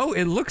thing? Oh,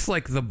 it looks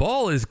like the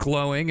ball is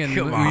glowing, and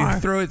Come we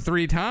on. throw it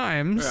 3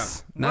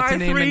 times. Not Why to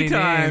name 3 any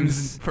times?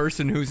 names.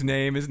 Person whose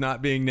name is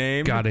not being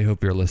named. God, I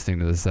hope you're listening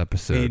to this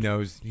episode. He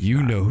knows.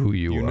 You know who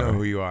you are. You know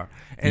who you are.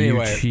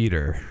 Anyway. You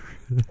cheater.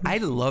 I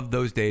love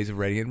those days of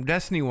raiding. And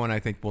Destiny 1, I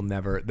think, will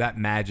never... That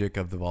magic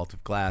of the Vault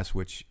of Glass,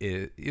 which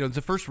is... You know, it's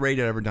the first raid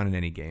I'd ever done in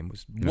any game.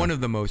 Was one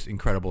of the most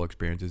incredible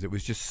experiences. It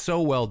was just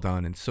so well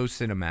done and so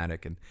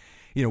cinematic. And,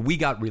 you know, we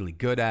got really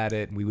good at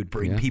it. And we would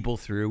bring people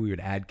through. We would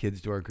add kids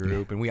to our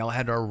group. And we all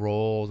had our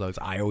roles.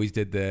 I always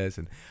did this.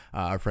 And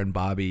our friend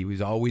Bobby, he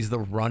was always the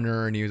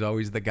runner. And he was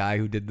always the guy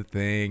who did the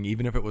thing.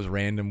 Even if it was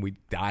random, we'd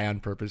die on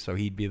purpose so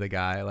he'd be the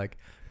guy. Like,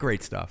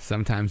 great stuff.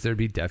 Sometimes there'd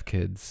be deaf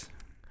kids.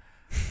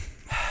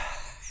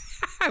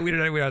 We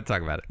don't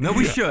talk about it. No,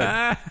 we should.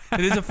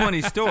 It is a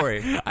funny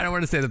story. I don't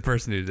want to say the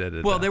person who did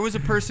it. Well, there was a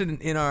person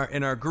in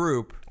our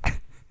group,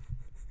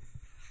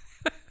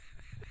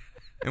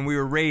 and we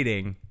were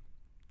raiding,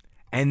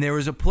 and there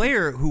was a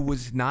player who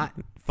was not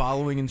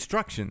following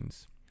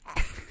instructions.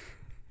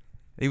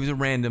 It was a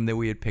random that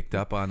we had picked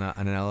up on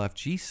an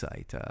LFG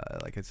site.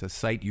 Like, it's a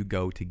site you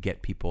go to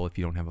get people if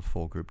you don't have a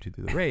full group to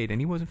do the raid, and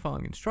he wasn't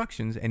following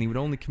instructions, and he would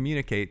only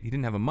communicate. He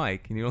didn't have a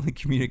mic, and he'd only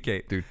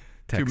communicate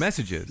through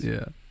messages.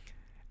 Yeah.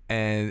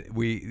 And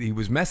he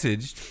was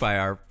messaged by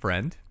our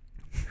friend,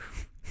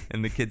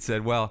 and the kid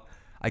said, well,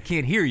 I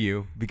can't hear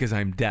you because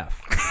I'm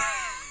deaf.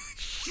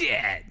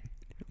 Shit.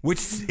 Which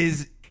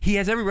is, he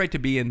has every right to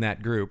be in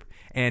that group,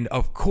 and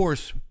of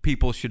course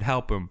people should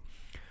help him.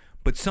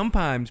 But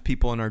sometimes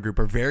people in our group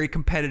are very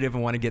competitive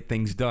and want to get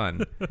things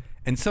done.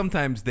 And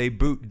sometimes they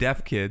boot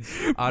deaf kids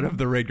out of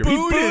the raid group. He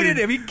booted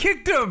him. He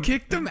kicked him.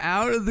 Kicked him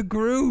out of the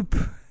group.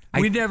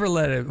 We never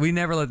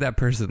let that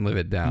person live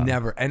it down.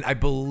 Never. And I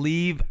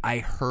believe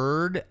I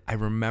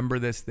remember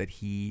this, that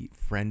he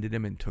friended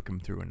him and took him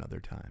through another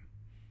time.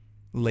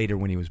 Later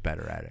when he was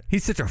better at it.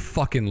 He's such a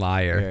fucking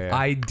liar. Yeah.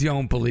 I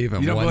don't believe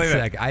him. You don't one believe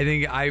sec.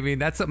 I mean,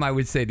 that's something I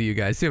would say to you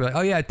guys too. Like, oh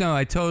yeah, no,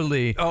 I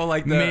totally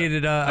made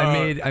it up.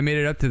 I made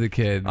it up to the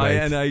kid.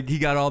 He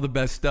got all the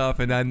best stuff,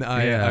 and then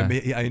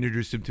I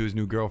introduced him to his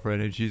new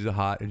girlfriend, and she's a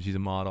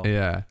model.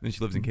 Yeah, and she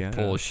lives in Canada.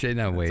 Bullshit.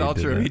 No way. It's all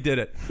true. He did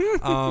it.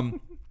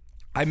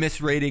 I miss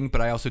raiding,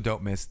 but I also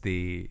don't miss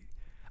I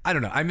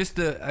don't know. I miss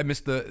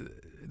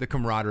the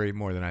camaraderie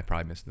more than I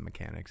probably missed the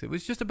mechanics. It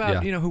was just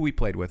about who we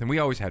played with, and we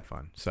always had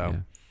fun.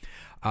 So,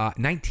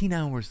 19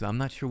 hours. Though, I'm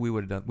not sure we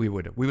would have done. We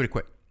would have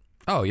quit.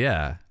 Oh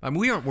yeah. I mean,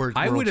 we aren't words.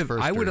 I would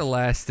have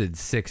lasted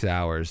 6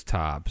 hours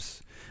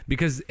tops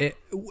because it.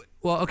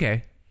 Well,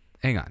 okay,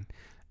 hang on.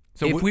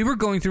 So if we were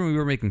going through and we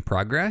were making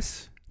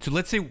progress. So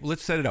let's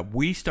set it up.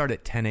 We start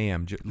at 10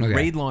 a.m.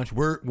 Raid launch.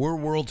 We're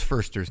world's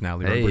firsters now,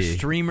 Leroy. We're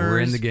streamers. We're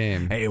in the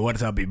game. Hey,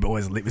 what's up, you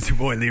boys? It's your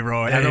boy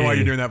Leroy. I don't know why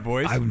you're doing that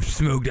voice. I'm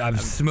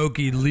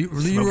Smoky Leroy.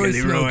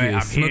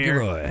 Smoky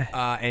Roy.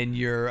 And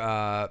you're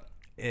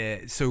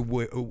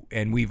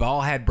and we've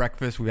all had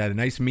breakfast. We've had a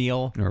nice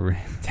meal.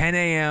 10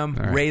 a.m.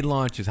 Right. Raid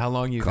launches. How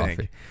long you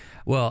think?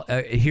 Well,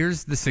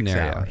 here's the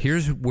scenario.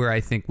 Here's where I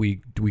think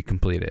we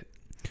complete it.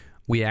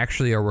 We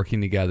actually are working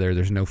together.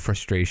 There's no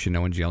frustration.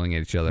 No one's yelling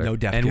at each other. No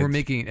deaf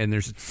kids. And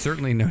there's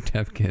certainly no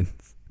deaf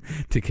kids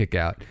to kick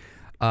out.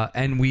 But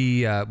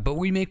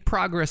we make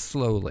progress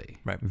slowly,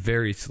 right?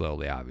 Very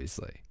slowly,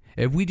 obviously.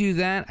 If we do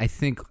that, I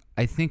think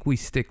we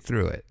stick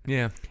through it.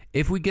 Yeah.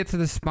 If we get to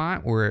the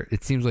spot where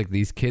it seems like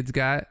these kids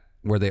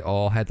where they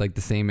all had like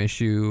the same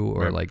issue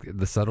or like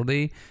the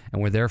subtlety,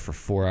 and we're there for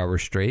 4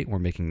 hours straight, we're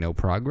making no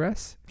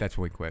progress. That's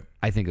where we quit.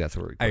 I think that's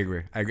where we quit. I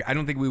agree. I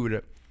don't think we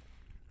would.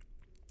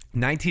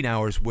 19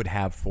 hours would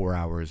have 4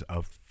 hours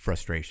of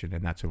frustration,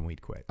 and that's when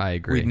we'd quit. I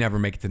agree. We'd never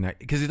make it to night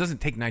because it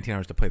doesn't take 19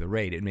 hours to play the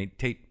raid.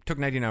 It took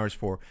 19 hours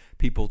for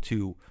people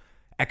to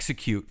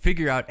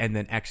figure out, and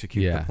then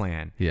execute the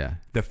plan. Yeah.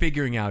 The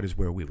figuring out is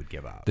where we would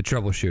give out. The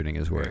troubleshooting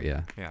is where,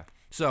 yeah.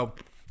 So,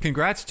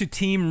 congrats to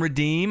Team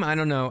Redeem. I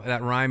don't know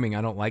that rhyming.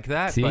 I don't like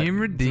that. Team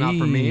Redeem. It's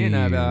not for me, and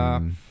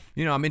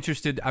I'm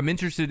interested. I'm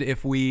interested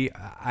if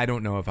I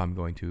don't know if I'm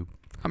going to.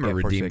 I'm a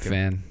Redeem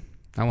fan.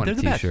 I want a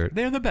T-shirt.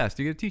 They're the best.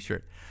 You get a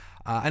T-shirt.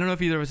 I don't know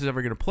if either of us is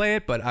ever going to play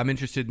it, but I'm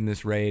interested in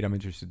this raid. I'm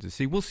interested to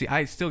see. We'll see.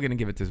 I'm still going to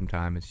give it to some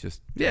time. It's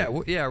just... Yeah.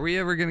 Are we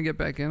ever going to get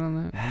back in on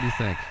that? What do you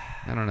think?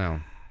 I don't know.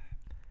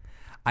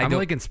 I'm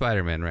liking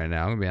Spider-Man right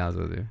now. I'm going to be honest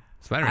with you.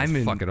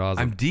 Spider-Man's fucking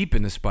awesome. I'm deep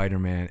into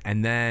Spider-Man.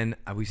 And then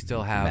we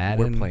still have...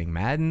 Madden. We're playing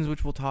Maddens,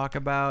 which we'll talk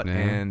about. Yeah.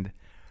 And...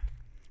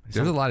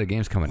 There's a lot of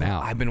games coming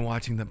out. I've been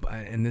watching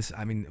this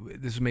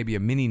is maybe a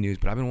mini news,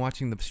 but I've been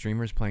watching the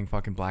streamers playing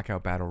fucking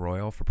Blackout Battle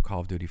Royale for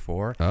Call of Duty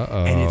 4.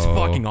 Uh-oh. And it's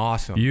fucking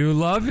awesome. You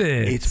love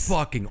it. It's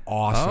fucking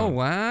awesome. Oh,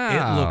 wow.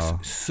 It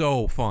looks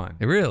so fun.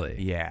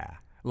 Really? Yeah.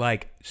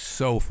 Like,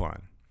 so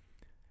fun.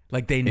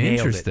 Like, they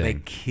nailed it. They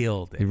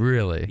killed it.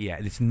 Really? Yeah.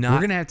 It's not... We're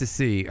going to have to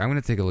see. I'm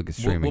going to take a look at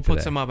streaming We'll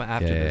put some up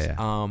after this.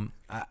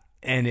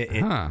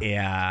 Yeah.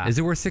 Yeah. Is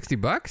it worth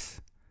 $60?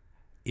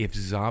 If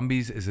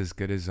Zombies is as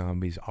good as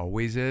Zombies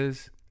always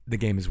is, the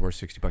game is worth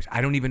 $60.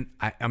 I'm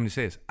going to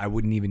say this. I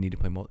wouldn't even need to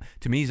play multi.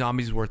 To me,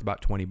 Zombies is worth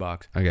about $20.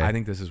 Okay. I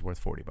think this is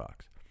worth $40.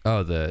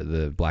 Oh,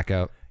 the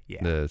Blackout?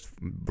 Yeah. The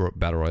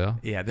Battle Royale?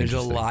 Yeah, there's a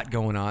lot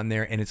going on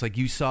there. And it's like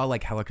you saw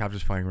like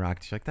helicopters firing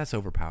rockets. You're like, that's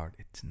overpowered.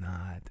 It's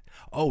not.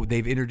 Oh,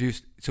 they've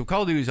introduced... So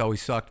Call of Duty's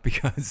always sucked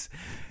because...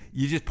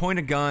 You just point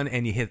a gun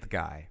and you hit the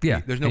guy. Yeah.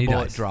 There's no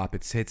bullet drop.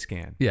 It's hit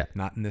scan. Yeah.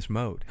 Not in this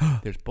mode.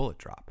 There's bullet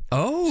drop.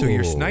 Oh. So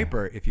your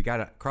sniper, if you got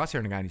a crosshair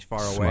on a guy and he's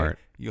far away,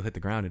 you'll hit the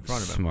ground in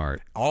front of him.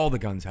 Smart. All the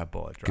guns have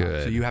bullet drop.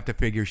 Good. So you have to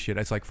figure shit.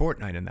 It's like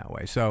Fortnite in that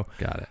way. So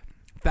got it.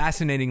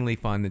 Fascinatingly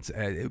fun. It's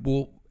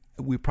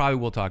we probably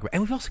will talk about.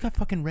 And we've also got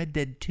fucking Red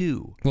Dead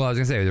 2. Well, I was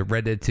going to say, the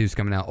Red Dead 2 is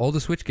coming out. All the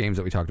Switch games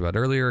that we talked about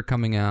earlier are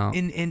coming out.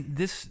 And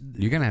this...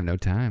 You're going to have no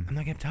time. I'm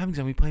not going to have time because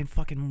I'm going to be playing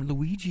fucking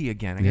Luigi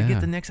again. I got to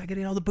get the next... I got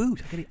to get all the booze.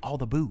 I got to get all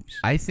the booze.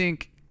 I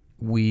think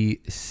we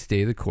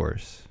stay the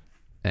course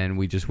and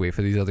we just wait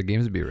for these other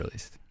games to be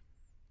released.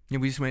 Yeah,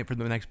 we just wait for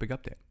the next big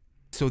update.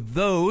 So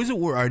those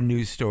were our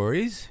news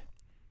stories.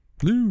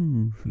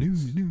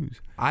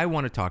 News. I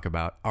want to talk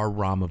about our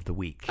ROM of the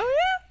week. Oh, yeah?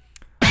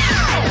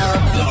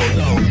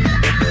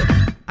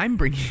 I'm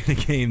bringing a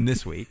game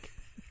this week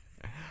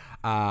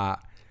that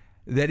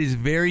is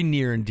very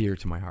near and dear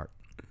to my heart.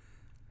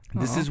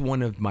 This is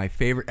one of my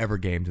favorite ever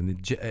games on the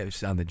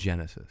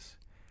Genesis.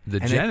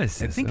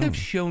 Genesis? I think I've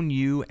shown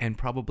you and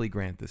probably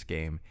Grant this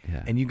game,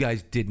 and you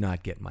guys did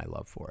not get my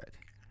love for it.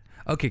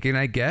 Okay, can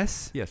I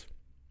guess? Yes.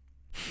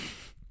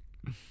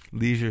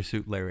 Leisure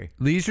Suit Larry.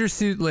 Leisure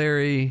Suit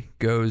Larry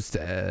goes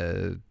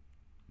to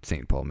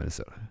St. Paul,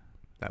 Minnesota.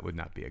 That would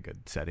not be a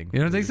good setting. You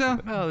don't think so?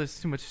 Oh, there's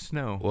too much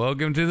snow.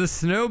 Welcome to the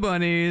Snow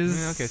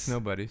Bunnies. Okay, snow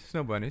buddies.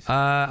 Snow bunnies.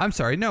 I'm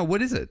sorry. No,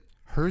 what is it?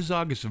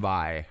 Herzog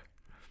Zwei.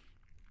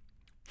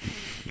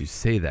 You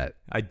say that.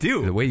 I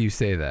do. The way you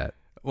say that.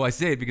 Well, I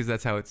say it because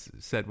that's how it's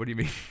said. What do you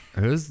mean?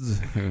 It's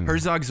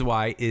Herzog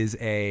Zwei is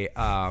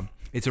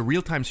it's a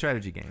real-time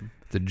strategy game.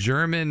 a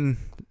German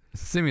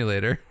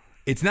simulator.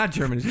 It's not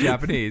German, it's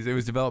Japanese. It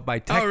was depredeveloped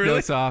by Oh, really?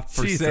 Technosoft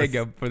for Jesus.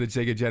 Sega, for the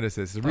Sega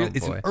Genesis.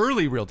 It's boy. an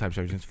early real-time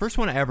strategy. It's the first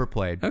one I ever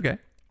played. Okay.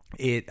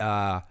 It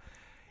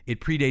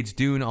predates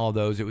Dune, all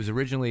those. It was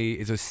originally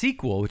is a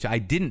sequel, which I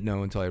didn't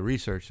know until I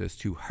researched this,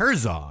 to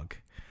Herzog,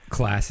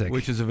 Classic.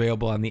 which is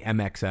available on the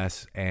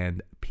MXS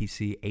and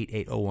PC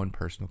 8801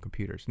 personal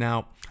computers.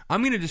 Now,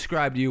 I'm going to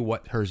describe to you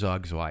what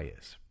Herzog Zwei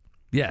is.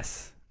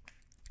 Yes.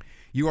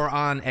 You are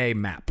on a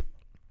map,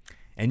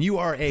 and you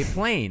are a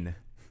plane,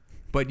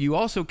 but you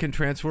also can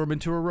transform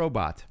into a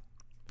robot.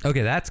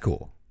 Okay, that's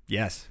cool.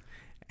 Yes.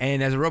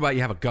 And as a robot,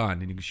 you have a gun,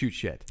 and you can shoot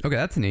shit. Okay,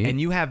 that's neat. And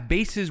you have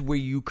bases where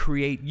you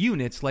create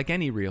units like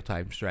any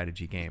real-time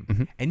strategy game.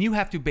 Mm-hmm. And you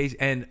have to base...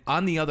 And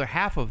on the other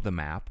half of the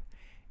map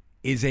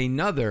is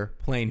another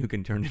plane who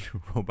can turn into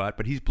a robot,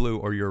 but he's blue,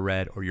 or you're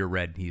red,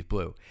 and he's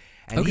blue.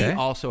 And he Okay.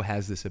 also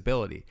has this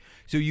ability.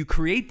 So you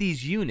create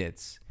these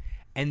units,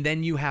 and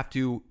then you have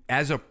to,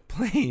 as a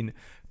plane,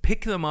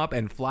 pick them up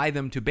and fly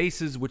them to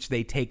bases, which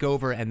they take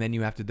over, and then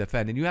you have to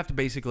defend. And you have to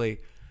basically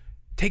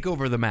take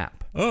over the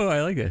map. oh,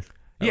 I like this.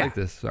 I Yeah. like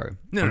this. Sorry.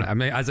 No, no. I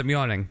mean, as I'm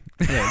yawning.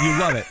 Yeah, you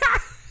love it.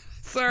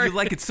 Sorry. You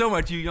like it so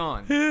much, you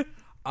yawn.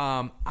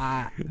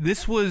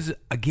 This was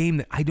a game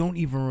that I don't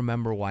even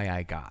remember why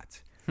I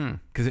got.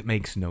 Because it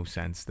makes no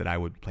sense that I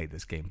would play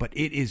this game. But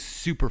it is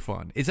super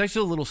fun. It's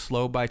actually a little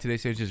slow by today's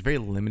standards. It's very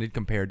limited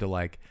compared to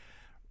like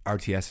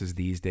RTSs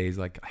these days.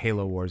 Like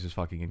Halo Wars is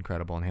fucking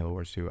incredible, and Halo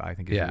Wars 2 I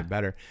think is Yeah. even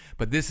better.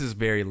 But this is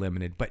very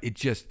limited. But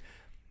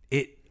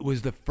it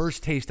was the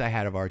first taste I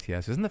had of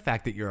RTS. Isn't the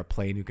fact that you're a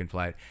plane who can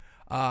fly it.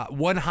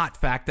 One hot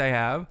fact I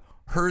have,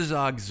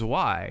 Herzog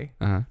Zwei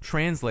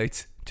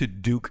translates to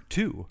Duke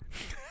 2.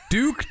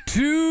 Duke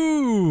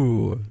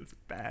 2.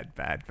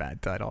 Bad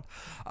title.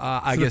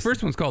 I guess the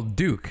first one's called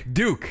Duke.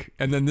 Duke,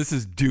 and then this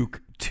is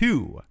Duke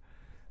 2,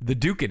 the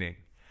Dukening.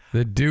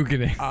 The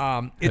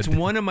Dukening. It's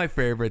one of my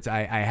favorites.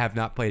 I have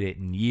not played it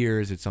in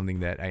years. It's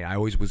something that I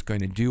always was going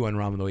to do on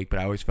ROM of the Week, but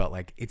I always felt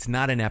like it's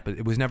not an episode.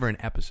 It was never an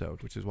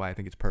episode, which is why I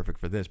think it's perfect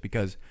for this,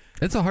 because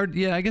It's a hard.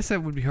 Yeah, I guess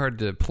that would be hard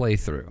to play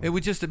through. it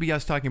would just be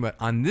us talking about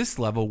on this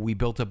level. We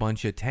built a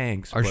bunch of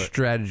tanks. Our but-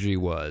 strategy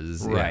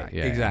was Right,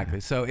 yeah,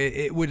 exactly. So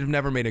it would have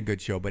never made a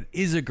good show, but it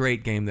is a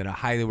great game that I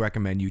highly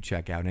recommend you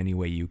check out any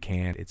way you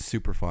can. It's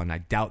super fun. I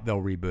doubt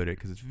they'll reboot it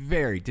because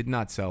did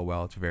not sell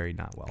well. It's very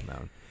not well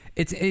known.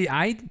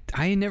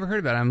 I never heard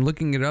about it. I'm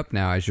looking it up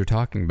now as you're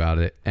talking about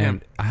it,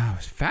 and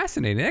it's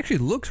fascinating. It actually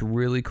looks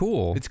really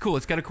cool. It's cool.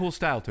 It's got a cool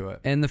style to it.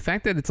 And the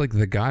fact that it's like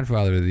the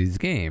godfather of these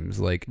games,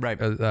 like Right.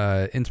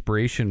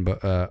 inspiration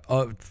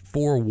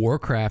for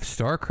Warcraft,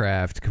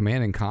 Starcraft,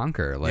 Command and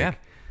Conquer. Like, Yeah.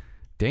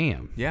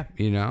 damn. Yeah.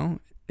 You know,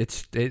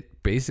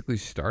 it basically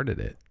started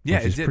it. Yeah,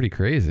 which it is did. pretty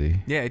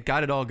crazy. Yeah, it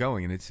got it all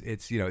going, and it's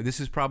this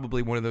is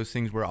probably one of those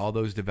things where all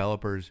those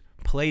developers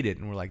played it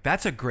and were like,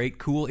 "That's a great,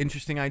 cool,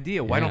 interesting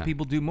idea. Why Yeah. don't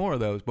people do more of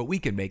those? But we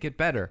can make it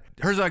better."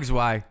 Herzog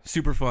Zwei,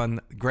 super fun,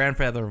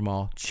 grandfather of them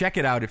all. Check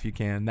it out if you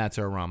can. That's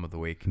our ROM of the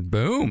week.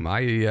 Boom.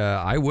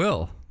 I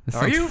will. This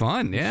Are sounds you?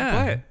 fun. You should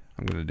Yeah. play it.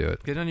 I'm gonna do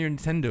it. Get on your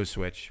Nintendo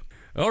Switch.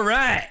 All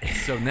right.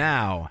 So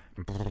now,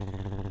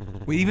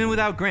 even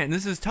without Grant,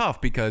 this is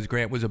tough because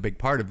Grant was a big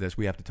part of this.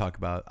 We have to talk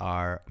about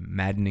our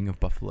Maddening of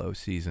Buffalo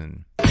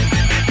season.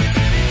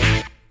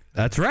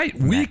 That's right.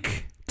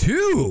 Week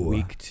 2.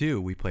 Week 2,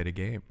 we played a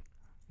game.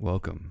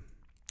 Welcome.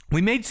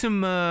 We made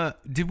some.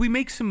 Did we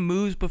make some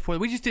moves before?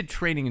 We just did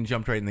training and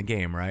jumped right in the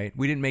game, right?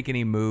 We didn't make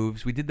any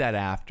moves. We did that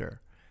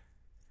after.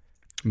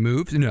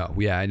 Moves? No.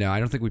 Yeah, no. I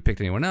don't think we picked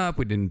anyone up.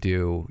 We didn't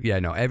do. Yeah,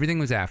 no. Everything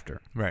was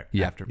after. Right.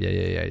 Yeah. After.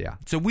 Yeah.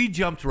 So we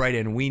jumped right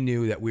in. We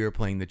knew that we were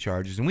playing the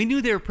Chargers, and we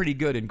knew they were pretty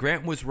good. And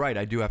Grant was right.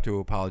 I do have to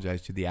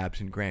apologize to the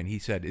absent Grant. He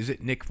said, "Is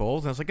it Nick Foles?"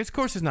 And I was like, "Of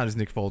course, it's not as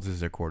Nick Foles as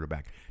their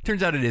quarterback."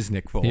 Turns out it is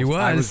Nick Foles. He was.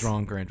 I was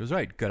wrong. Grant was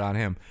right. Good on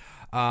him.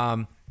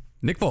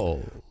 Nick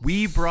Foles.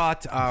 We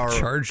brought our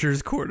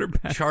Chargers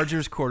quarterback.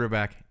 Chargers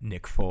quarterback,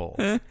 Nick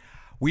Foles.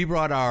 We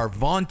brought our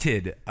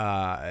vaunted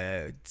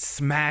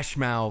smash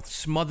mouth,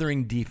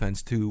 smothering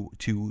defense to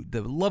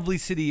the lovely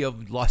city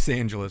of Los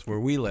Angeles, where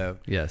we live.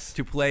 Yes.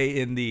 To play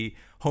in the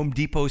Home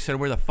Depot Center,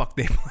 where the fuck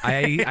they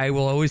play. I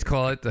will always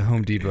call it the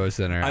Home Depot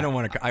Center. I don't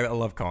want to. I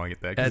love calling it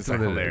that. 'Cause That's it's what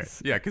like it hilarious.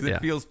 is. Yeah, because Yeah.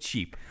 it feels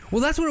cheap.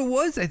 Well, that's what it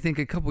was. I think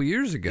a couple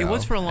years ago. It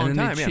was for a long and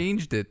then time, They yeah.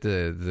 changed it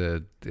to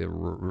the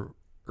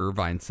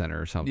Irvine Center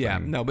or something. Yeah,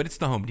 no, but it's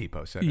the Home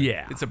Depot Center.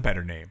 Yeah. It's a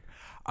better name.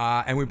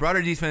 And we brought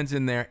our defense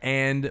in there,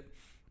 and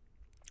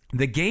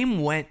the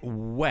game went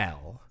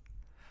well,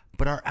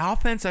 but our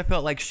offense, I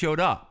felt like, showed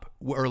up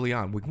early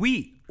on.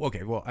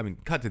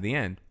 Cut to the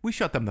end. We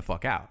shut them the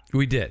fuck out.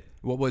 We did.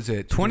 What was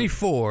it?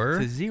 24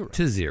 to 0.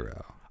 to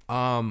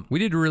 0. We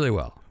did really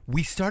well.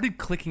 we started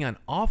clicking on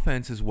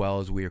offense as well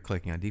as we were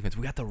clicking on defense.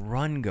 We got the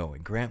run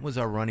going. Grant was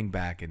our running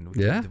back, and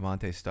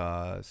Devontae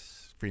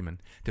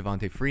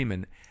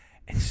Freeman,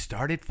 and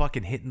started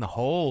fucking hitting the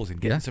holes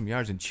and getting some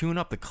yards and chewing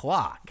up the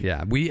clock.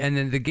 Yeah, and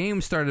then the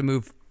game started to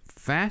move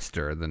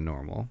faster than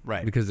normal,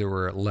 right? Because there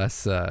were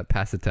less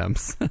pass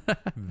attempts,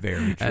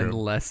 very true, and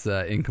less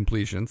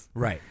incompletions,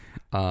 right?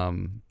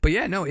 But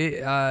yeah, no,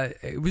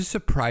 it was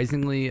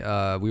surprisingly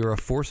we were a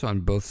force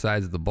on both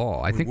sides of the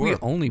ball. I think we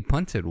only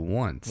punted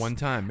one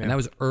time, yeah. And that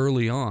was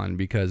early on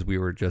because we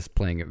were just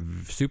playing it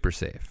super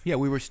safe. Yeah,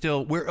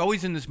 we're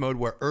always in this mode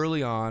where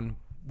early on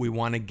we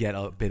want to get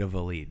a bit of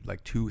a lead,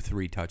 like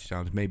 2-3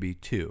 touchdowns, maybe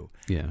 2.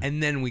 Yeah.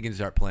 And then we can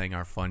start playing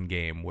our fun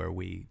game where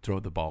we throw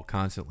the ball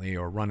constantly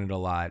or run it a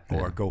lot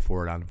or go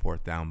for it on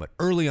 4th down. But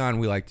early on,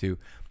 we like to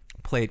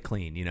play it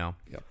clean, you know?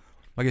 Yep.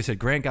 Like I said,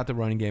 Grant got the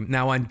running game.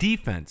 Now, on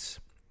defense,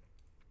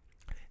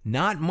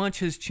 not much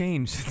has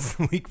changed since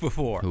the week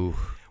before. Ooh.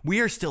 We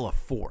are still a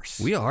force.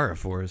 We are a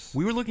force.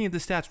 We were looking at the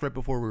stats right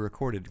before we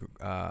recorded,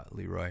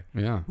 Leroy.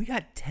 Yeah. We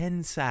got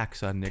 10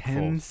 sacks on Nick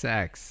 10 Foles.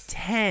 sacks.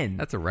 10.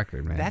 That's a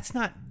record, man. That's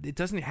not, it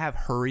doesn't have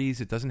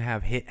hurries. It doesn't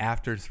have hit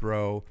after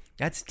throw.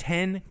 That's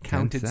 10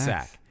 counted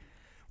sack.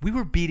 We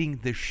were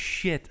beating the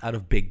shit out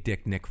of Big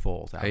Dick Nick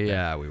Foles out there.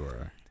 Yeah, we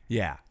were.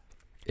 Yeah.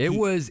 It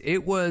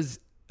was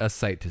a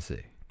sight to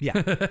see.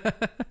 Yeah.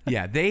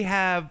 Yeah, they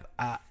have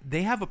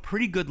a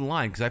pretty good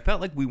line because I felt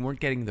like we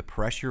weren't getting the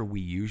pressure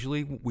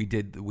we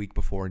did the week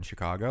before in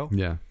Chicago.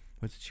 Yeah.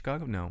 Was it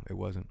Chicago? No, it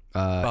wasn't.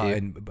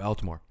 In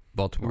Baltimore.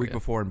 The week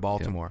before in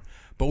Baltimore. Yeah.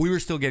 But we were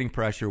still getting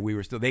pressure.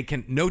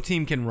 No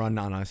team can run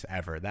on us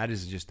ever. That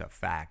is just a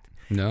fact.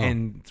 No.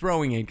 And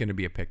throwing ain't going to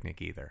be a picnic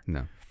either.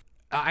 No.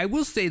 I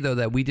will say, though,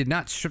 that we did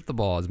not strip the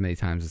ball as many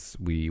times as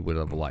we would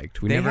have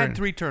liked. They had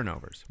 3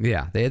 turnovers.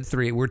 Yeah, they had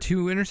 3. Were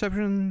 2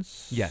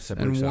 interceptions? Yes, I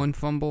believe so. 1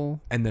 fumble.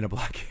 And then a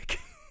block kick.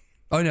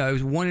 Oh, no, it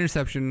was 1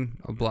 interception.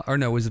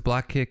 Was the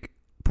block kick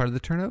part of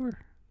the turnover?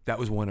 That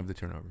was one of the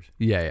turnovers.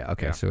 Yeah,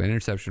 okay. Yeah. So an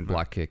interception,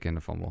 block kick, and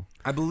a fumble.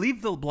 I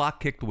believe the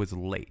block kick was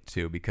late,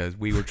 too, because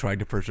we were trying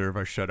to preserve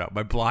our shutout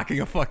by blocking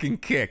a fucking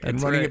kick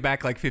and running it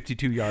back like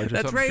 52 yards or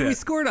something. That's right. Shit. We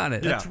scored on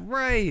it. Yeah. That's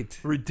right.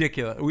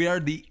 Ridiculous. We are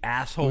the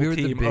asshole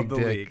team of the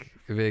league.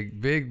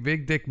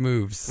 Big dick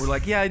moves. We're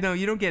like, yeah, no,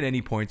 you don't get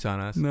any points on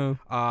us. No.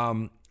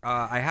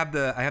 I have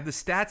the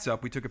stats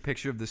up. We took a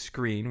picture of the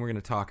screen. We're going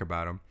to talk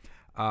about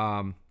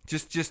them.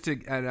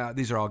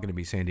 These are all going to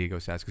be San Diego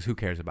stats because who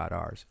cares about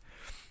ours?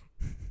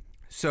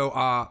 So,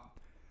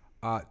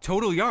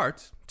 total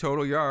yards,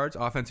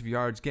 offensive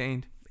yards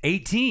gained,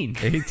 18.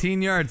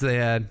 18 yards they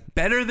had.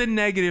 Better than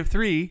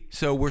 -3,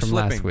 so we're from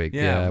slipping. Last week.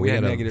 Yeah, we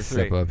had -3.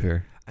 Step up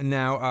here.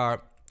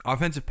 Now,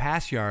 offensive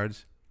pass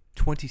yards,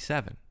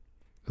 27.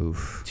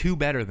 Oof. 2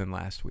 better than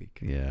last week.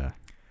 Yeah.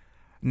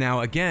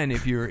 Now, again,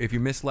 if you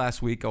missed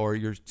last week or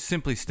you're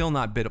simply still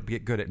not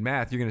good at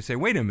math, you're going to say,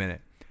 wait a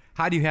minute,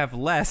 how do you have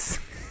less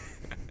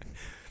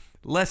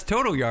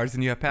total yards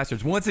than you have pass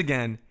yards? Once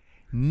again,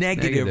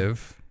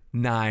 negative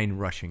 9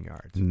 rushing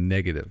yards.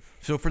 Negative.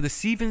 So for the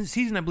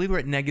season, I believe we're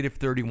at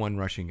 -31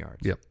 rushing yards.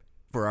 Yep.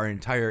 For our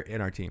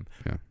team.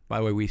 Yeah. By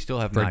the way, we still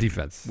have our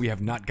defense. We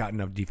have not gotten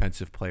a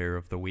defensive player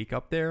of the week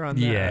up there on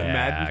the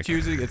Madden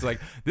choosing. It's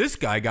like this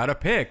guy got a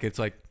pick. It's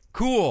like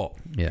cool.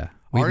 Yeah.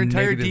 Our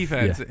entire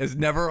defense is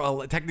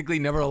technically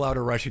never allowed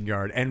a rushing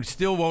yard and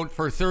still won't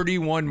for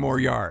 31 more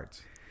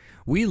yards.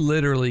 We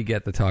literally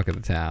get the talk of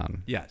the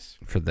town. Yes.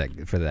 For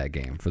that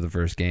game, for the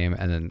first game,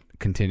 and then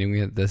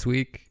continuing it this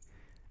week,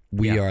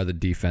 we are the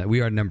defense.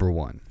 We are number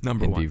one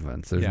in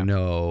defense. There's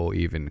no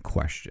even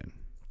question.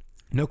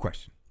 No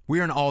question. We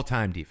are an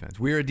all-time defense.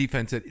 We are a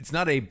defense that it's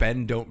not a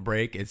bend, don't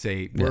break.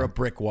 We're a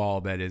brick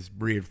wall that is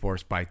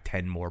reinforced by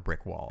 10 more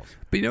brick walls.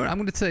 But you know what I'm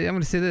going to say? I'm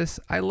going to say this.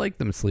 I like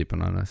them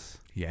sleeping on us.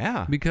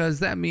 Yeah. Because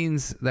that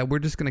means that we're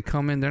just going to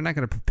come in. They're not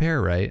going to prepare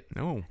right.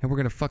 No. And we're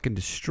going to fucking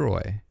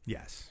destroy.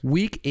 Yes.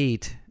 Week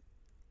 8,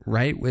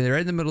 right? When they're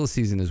in the middle of the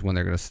season is when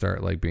they're going to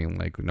start like being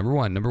like number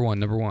one.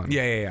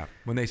 Yeah.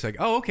 When they say,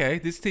 oh, okay,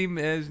 this team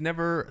has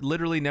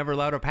literally never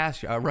allowed a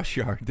rush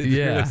yard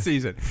this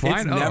season.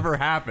 It's never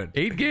happened.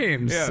 8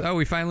 games. Yeah. Oh,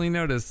 we finally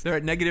noticed. They're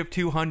at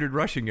 -200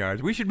 rushing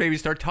yards. We should maybe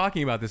start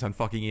talking about this on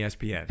fucking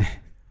ESPN.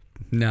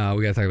 No,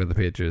 we got to talk about the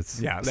Patriots.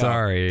 Yeah.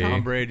 Sorry.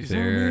 Tom Brady's so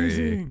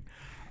amazing.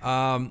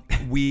 Who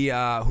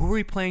were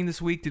we playing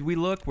this week? Did we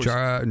look? Fuck.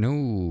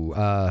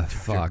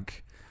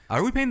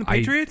 Are we playing the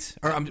Patriots?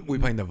 Or are we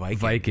playing the Vikings?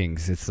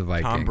 Vikings. It's the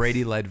Vikings. Tom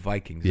Brady-led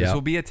Vikings. Yep. This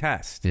will be a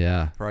test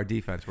for our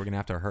defense. We're going to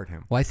have to hurt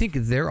him. Well, I think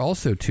they're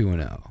also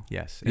 2-0.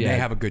 Yes. And they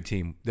have a good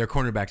team. Their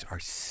cornerbacks are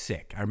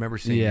sick. I remember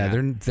seeing that.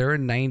 Yeah, they're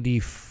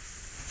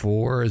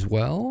 94 as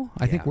well.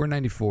 I think we're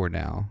 94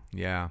 now.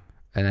 Yeah.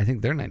 And I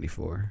think they're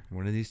 94.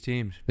 One of these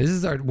teams. This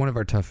is one of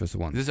our toughest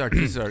ones. This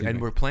is our and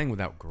we're playing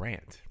without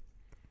Grant.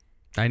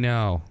 I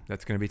know.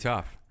 That's going to be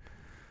tough.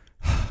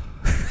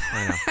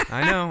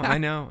 I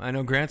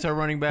know. Grant's our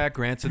running back.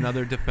 Grant's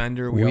another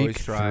defender. We always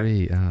try.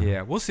 3,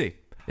 yeah, we'll see.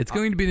 It's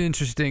going to be an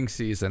interesting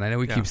season. I know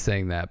we keep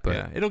saying that,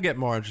 but it'll get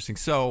more interesting.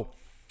 So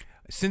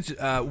since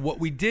what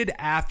we did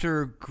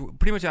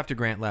pretty much after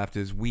Grant left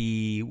is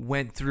we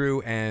went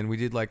through and we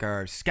did like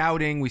our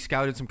scouting. We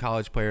scouted some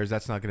college players.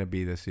 That's not going to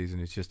be this season.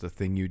 It's just a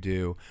thing you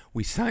do.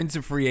 We signed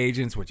some free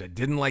agents, which I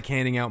didn't like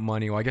handing out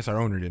money. Well, I guess our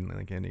owner didn't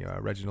like handing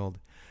out Reginald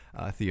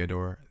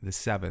Theodore the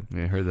seventh.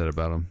 Yeah, I heard that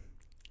about him.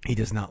 He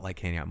does not like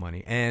handing out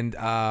money. And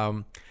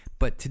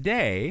but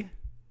today,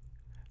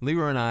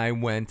 Leroy and I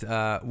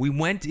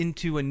went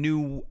into a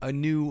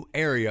new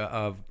area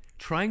of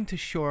trying to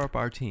shore up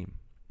our team.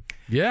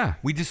 Yeah.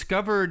 We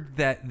discovered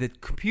that the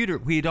computer,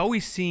 we had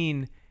always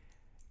seen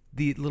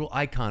the little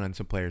icon on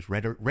some players,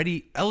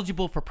 ready,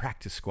 eligible for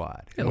practice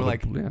squad. And we're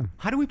like,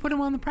 how do we put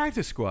him on the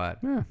practice squad?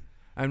 Yeah.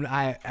 And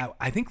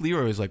I think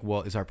Leroy was like,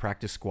 well, is our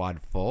practice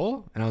squad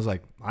full? And I was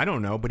like, I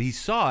don't know. But he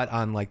saw it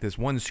on like this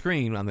one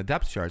screen on the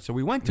depth chart. So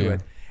we went to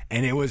it,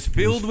 and it was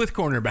filled with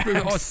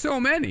cornerbacks. Oh, so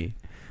many.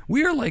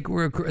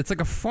 It's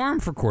like a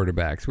farm for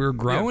quarterbacks. We were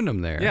growing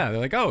them there. Yeah,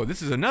 they're like, oh,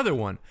 this is another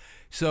one.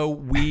 So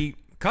we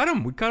cut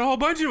them. We cut a whole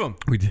bunch of them.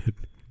 We did.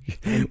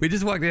 We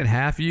just walked in.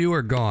 Half you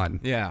are gone.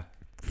 Yeah.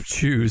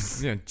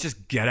 Choose. Yeah,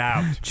 just get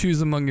out.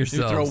 Choose among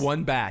yourselves. You throw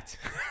one bat.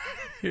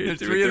 There's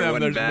three of them.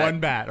 There's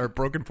one bat or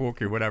broken pool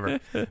cue, whatever.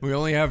 We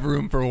only have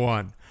room for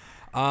one.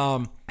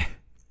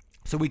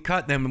 So we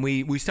cut them and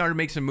we started to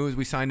make some moves.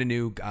 We signed a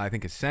new, I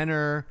think, a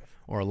center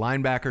or a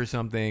linebacker or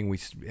something.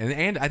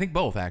 And I think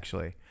both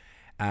actually.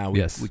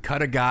 We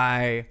cut a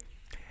guy,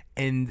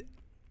 and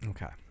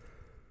okay.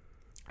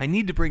 I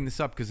need to bring this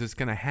up because it's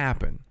going to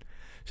happen.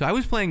 So I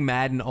was playing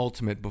Madden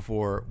Ultimate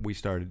before we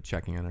started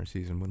checking on our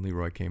season when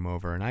Leroy came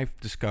over, and I've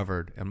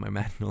discovered on my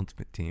Madden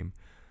Ultimate team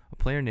a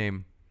player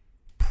named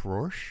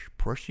Prosh.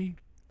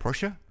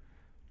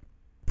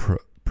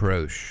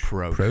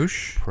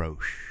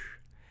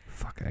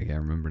 Fuck, I can't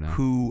remember now.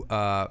 Who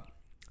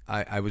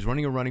I was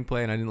running a running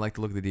play and I didn't like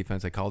the look of the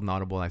defense. I called an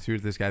audible and I threw it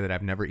to this guy that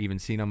I've never even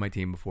seen on my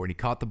team before. And he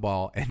caught the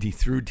ball and he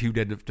threw two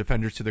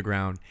defenders to the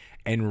ground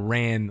and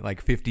ran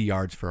like 50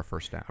 yards for a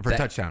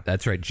touchdown.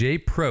 That's right. Jay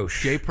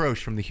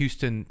Prosh from the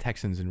Houston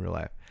Texans in real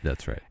life.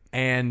 That's right.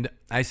 And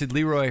I said,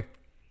 Leroy,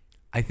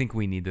 I think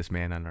we need this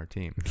man on our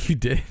team. You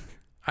did.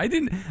 I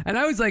didn't. And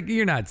I was like,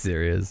 you're not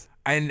serious.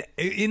 And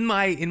in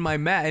my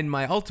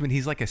ultimate,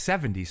 he's like a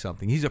 70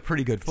 something. He's a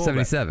pretty good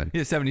fullback. 77.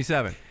 He's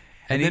 77.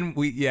 And then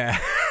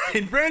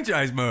in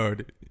franchise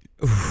mode,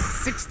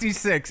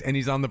 66, and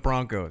he's on the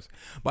Broncos.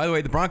 By the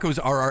way, the Broncos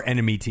are our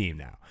enemy team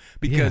now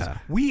because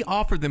we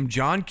offered them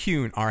John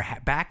Kuhn, our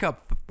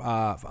backup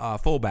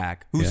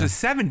fullback, who's a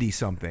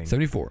 70-something.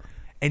 74.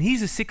 And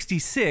he's a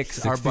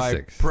 66. Our by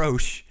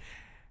Prosh.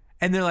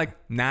 And they're like,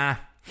 nah.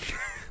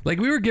 Like,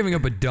 we were giving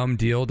up a dumb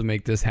deal to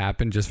make this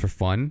happen just for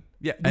fun.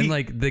 Yeah. And,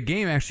 like, the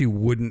game actually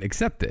wouldn't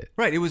accept it.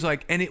 Right. It was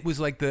like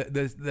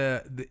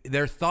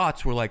their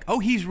thoughts were like, oh,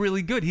 he's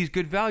really good. He's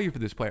good value for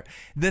this player.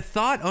 The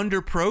thought under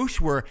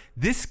Prosh were,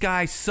 this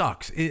guy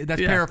sucks.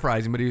 That's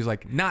paraphrasing, but he was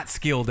like, not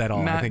skilled at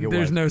all, I think it was.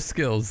 There's no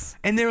skills.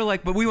 And they were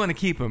like, but we want to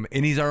keep him,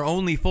 and he's our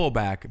only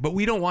fullback, but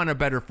we don't want a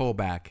better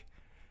fullback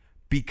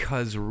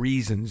because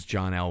reasons,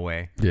 John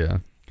Elway. Yeah.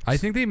 I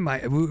think they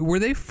might. Were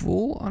they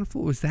full on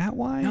full? Was that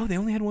why? No, they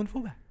only had one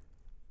fullback.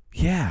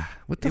 Yeah.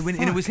 What the fuck?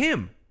 And it was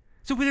him.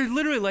 So they're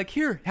literally like,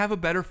 here, have a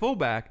better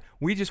fullback.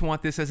 We just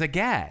want this as a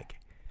gag.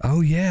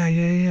 Oh,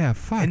 yeah.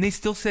 Fuck. And they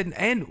still said,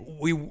 and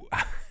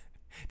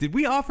did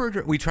we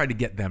offer, we tried to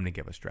get them to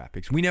give us draft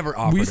picks. We never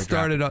offered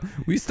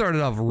We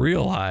started off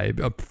real high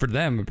up for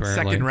them,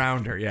 apparently. Second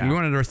rounder, yeah. We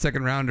wanted our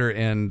second rounder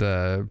and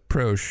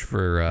Prosh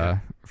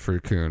for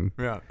Kuhn.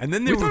 Yeah. And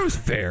then we thought it was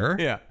fair.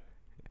 Yeah.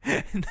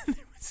 And then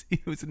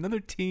it was another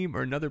team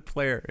or another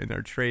player in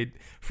our trade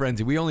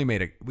frenzy. We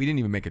didn't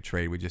even make a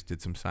trade. We just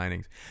did some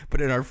signings.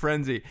 But in our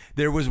frenzy,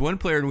 there was one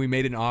player and we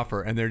made an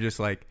offer and they're just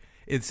like,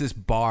 it's this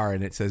bar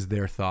and it says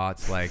their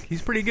thoughts like,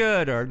 he's pretty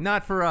good or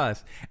not for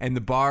us. And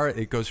the bar,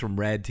 it goes from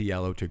red to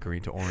yellow to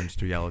green to orange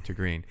to yellow to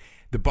green.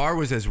 The bar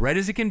was as red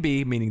as it can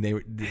be, meaning they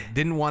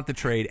didn't want the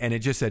trade. And it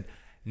just said,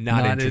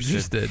 not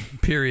interested.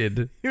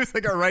 Period. It was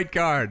like a right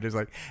card. It was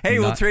like, hey,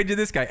 we'll trade you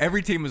this guy.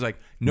 Every team was like,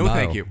 no.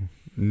 Thank you.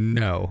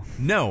 No.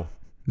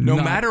 No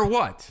matter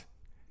what.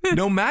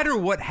 No matter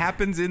what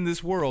happens in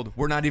this world,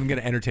 we're not even going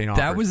to entertain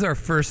offers. That was our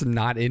first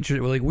not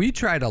interested. Like, we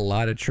tried a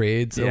lot of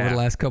trades over the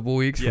last couple of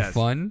weeks for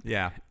fun.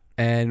 Yeah.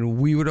 And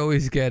we would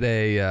always get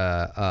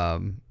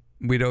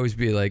we'd always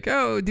be like,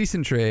 oh,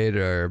 decent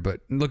trade,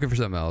 but looking for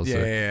something else.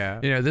 Yeah.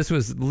 You know, this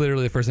was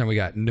literally the first time we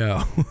got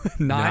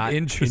not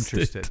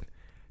interested.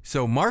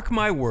 So mark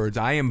my words,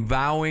 I am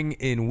vowing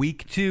in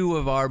week 2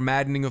 of our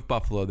Maddening of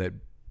Buffalo that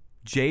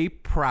Jay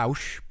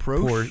Prosh,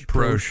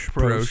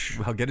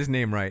 I'll get his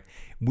name right,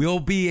 will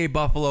be a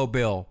Buffalo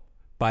Bill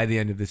by the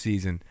end of the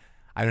season.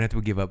 I don't have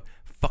to give up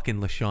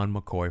fucking LaShawn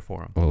McCoy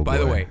for him. Oh, By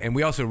the boy. way, and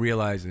we also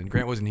realized, and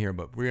Grant wasn't here,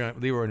 but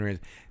Leroy and Reyes,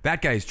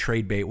 that guy's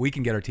trade bait. We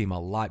can get our team a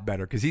lot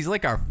better because he's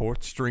like our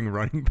fourth string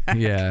running back.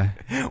 Yeah.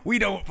 We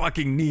don't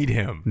fucking need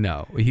him.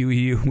 No,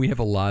 we have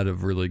a lot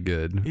of really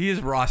good. He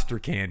is roster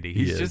candy.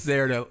 He's He is. just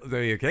there to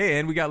say, okay,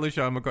 and we got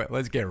LaShawn McCoy.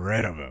 Let's get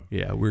rid of him.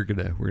 Yeah, we're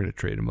gonna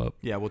trade him up.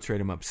 Yeah, we'll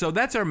trade him up. So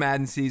that's our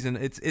Madden season.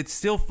 It's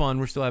still fun.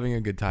 We're still having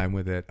a good time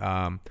with it.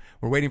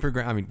 We're waiting for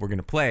Grant. I mean, we're going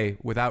to play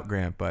without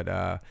Grant,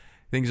 but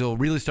things will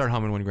really start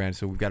humming when Grant.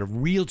 So we've got a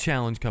real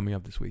challenge coming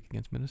up this week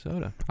against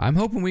Minnesota. I'm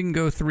hoping we can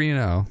go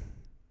 3-0.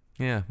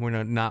 Yeah, we're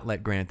going to not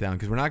let Grant down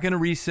because we're not going to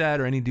reset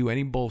or do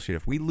any bullshit.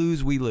 If we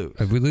lose, we lose.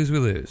 If we lose, we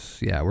lose.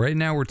 Yeah, right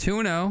now we're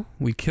 2-0.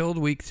 We killed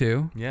week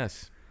 2.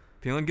 Yes,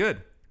 feeling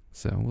good.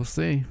 So we'll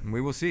see.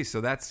 We will see.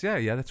 So that's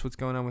that's what's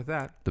going on with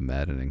that. The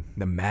maddening.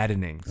 The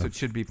maddening. So it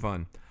should be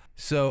fun.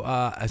 So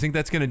I think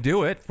that's going to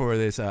do it for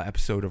this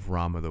episode of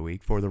ROM of the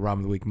Week. For the ROM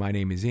of the Week, my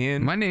name is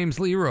Ian. My name's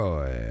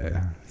Leroy.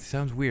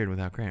 Sounds weird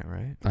without Grant,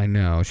 right? I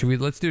know.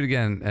 Let's do it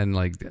again and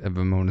like have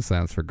a moment of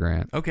silence for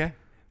Grant. Okay.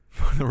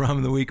 For the ROM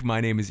of the Week,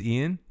 my name is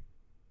Ian.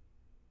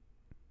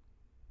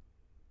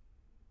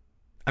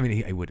 I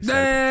mean, I would have said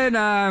Then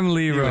I'm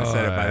Leroy. You would have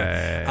said it by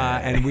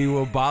then. And we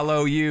will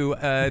follow you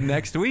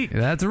next week.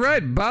 That's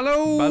right.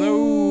 Ballo.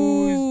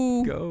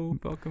 Ballows. Go.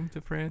 Welcome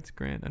to France,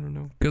 Grant. I don't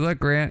know. Good luck,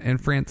 Grant, in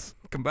France.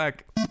 Come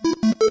back.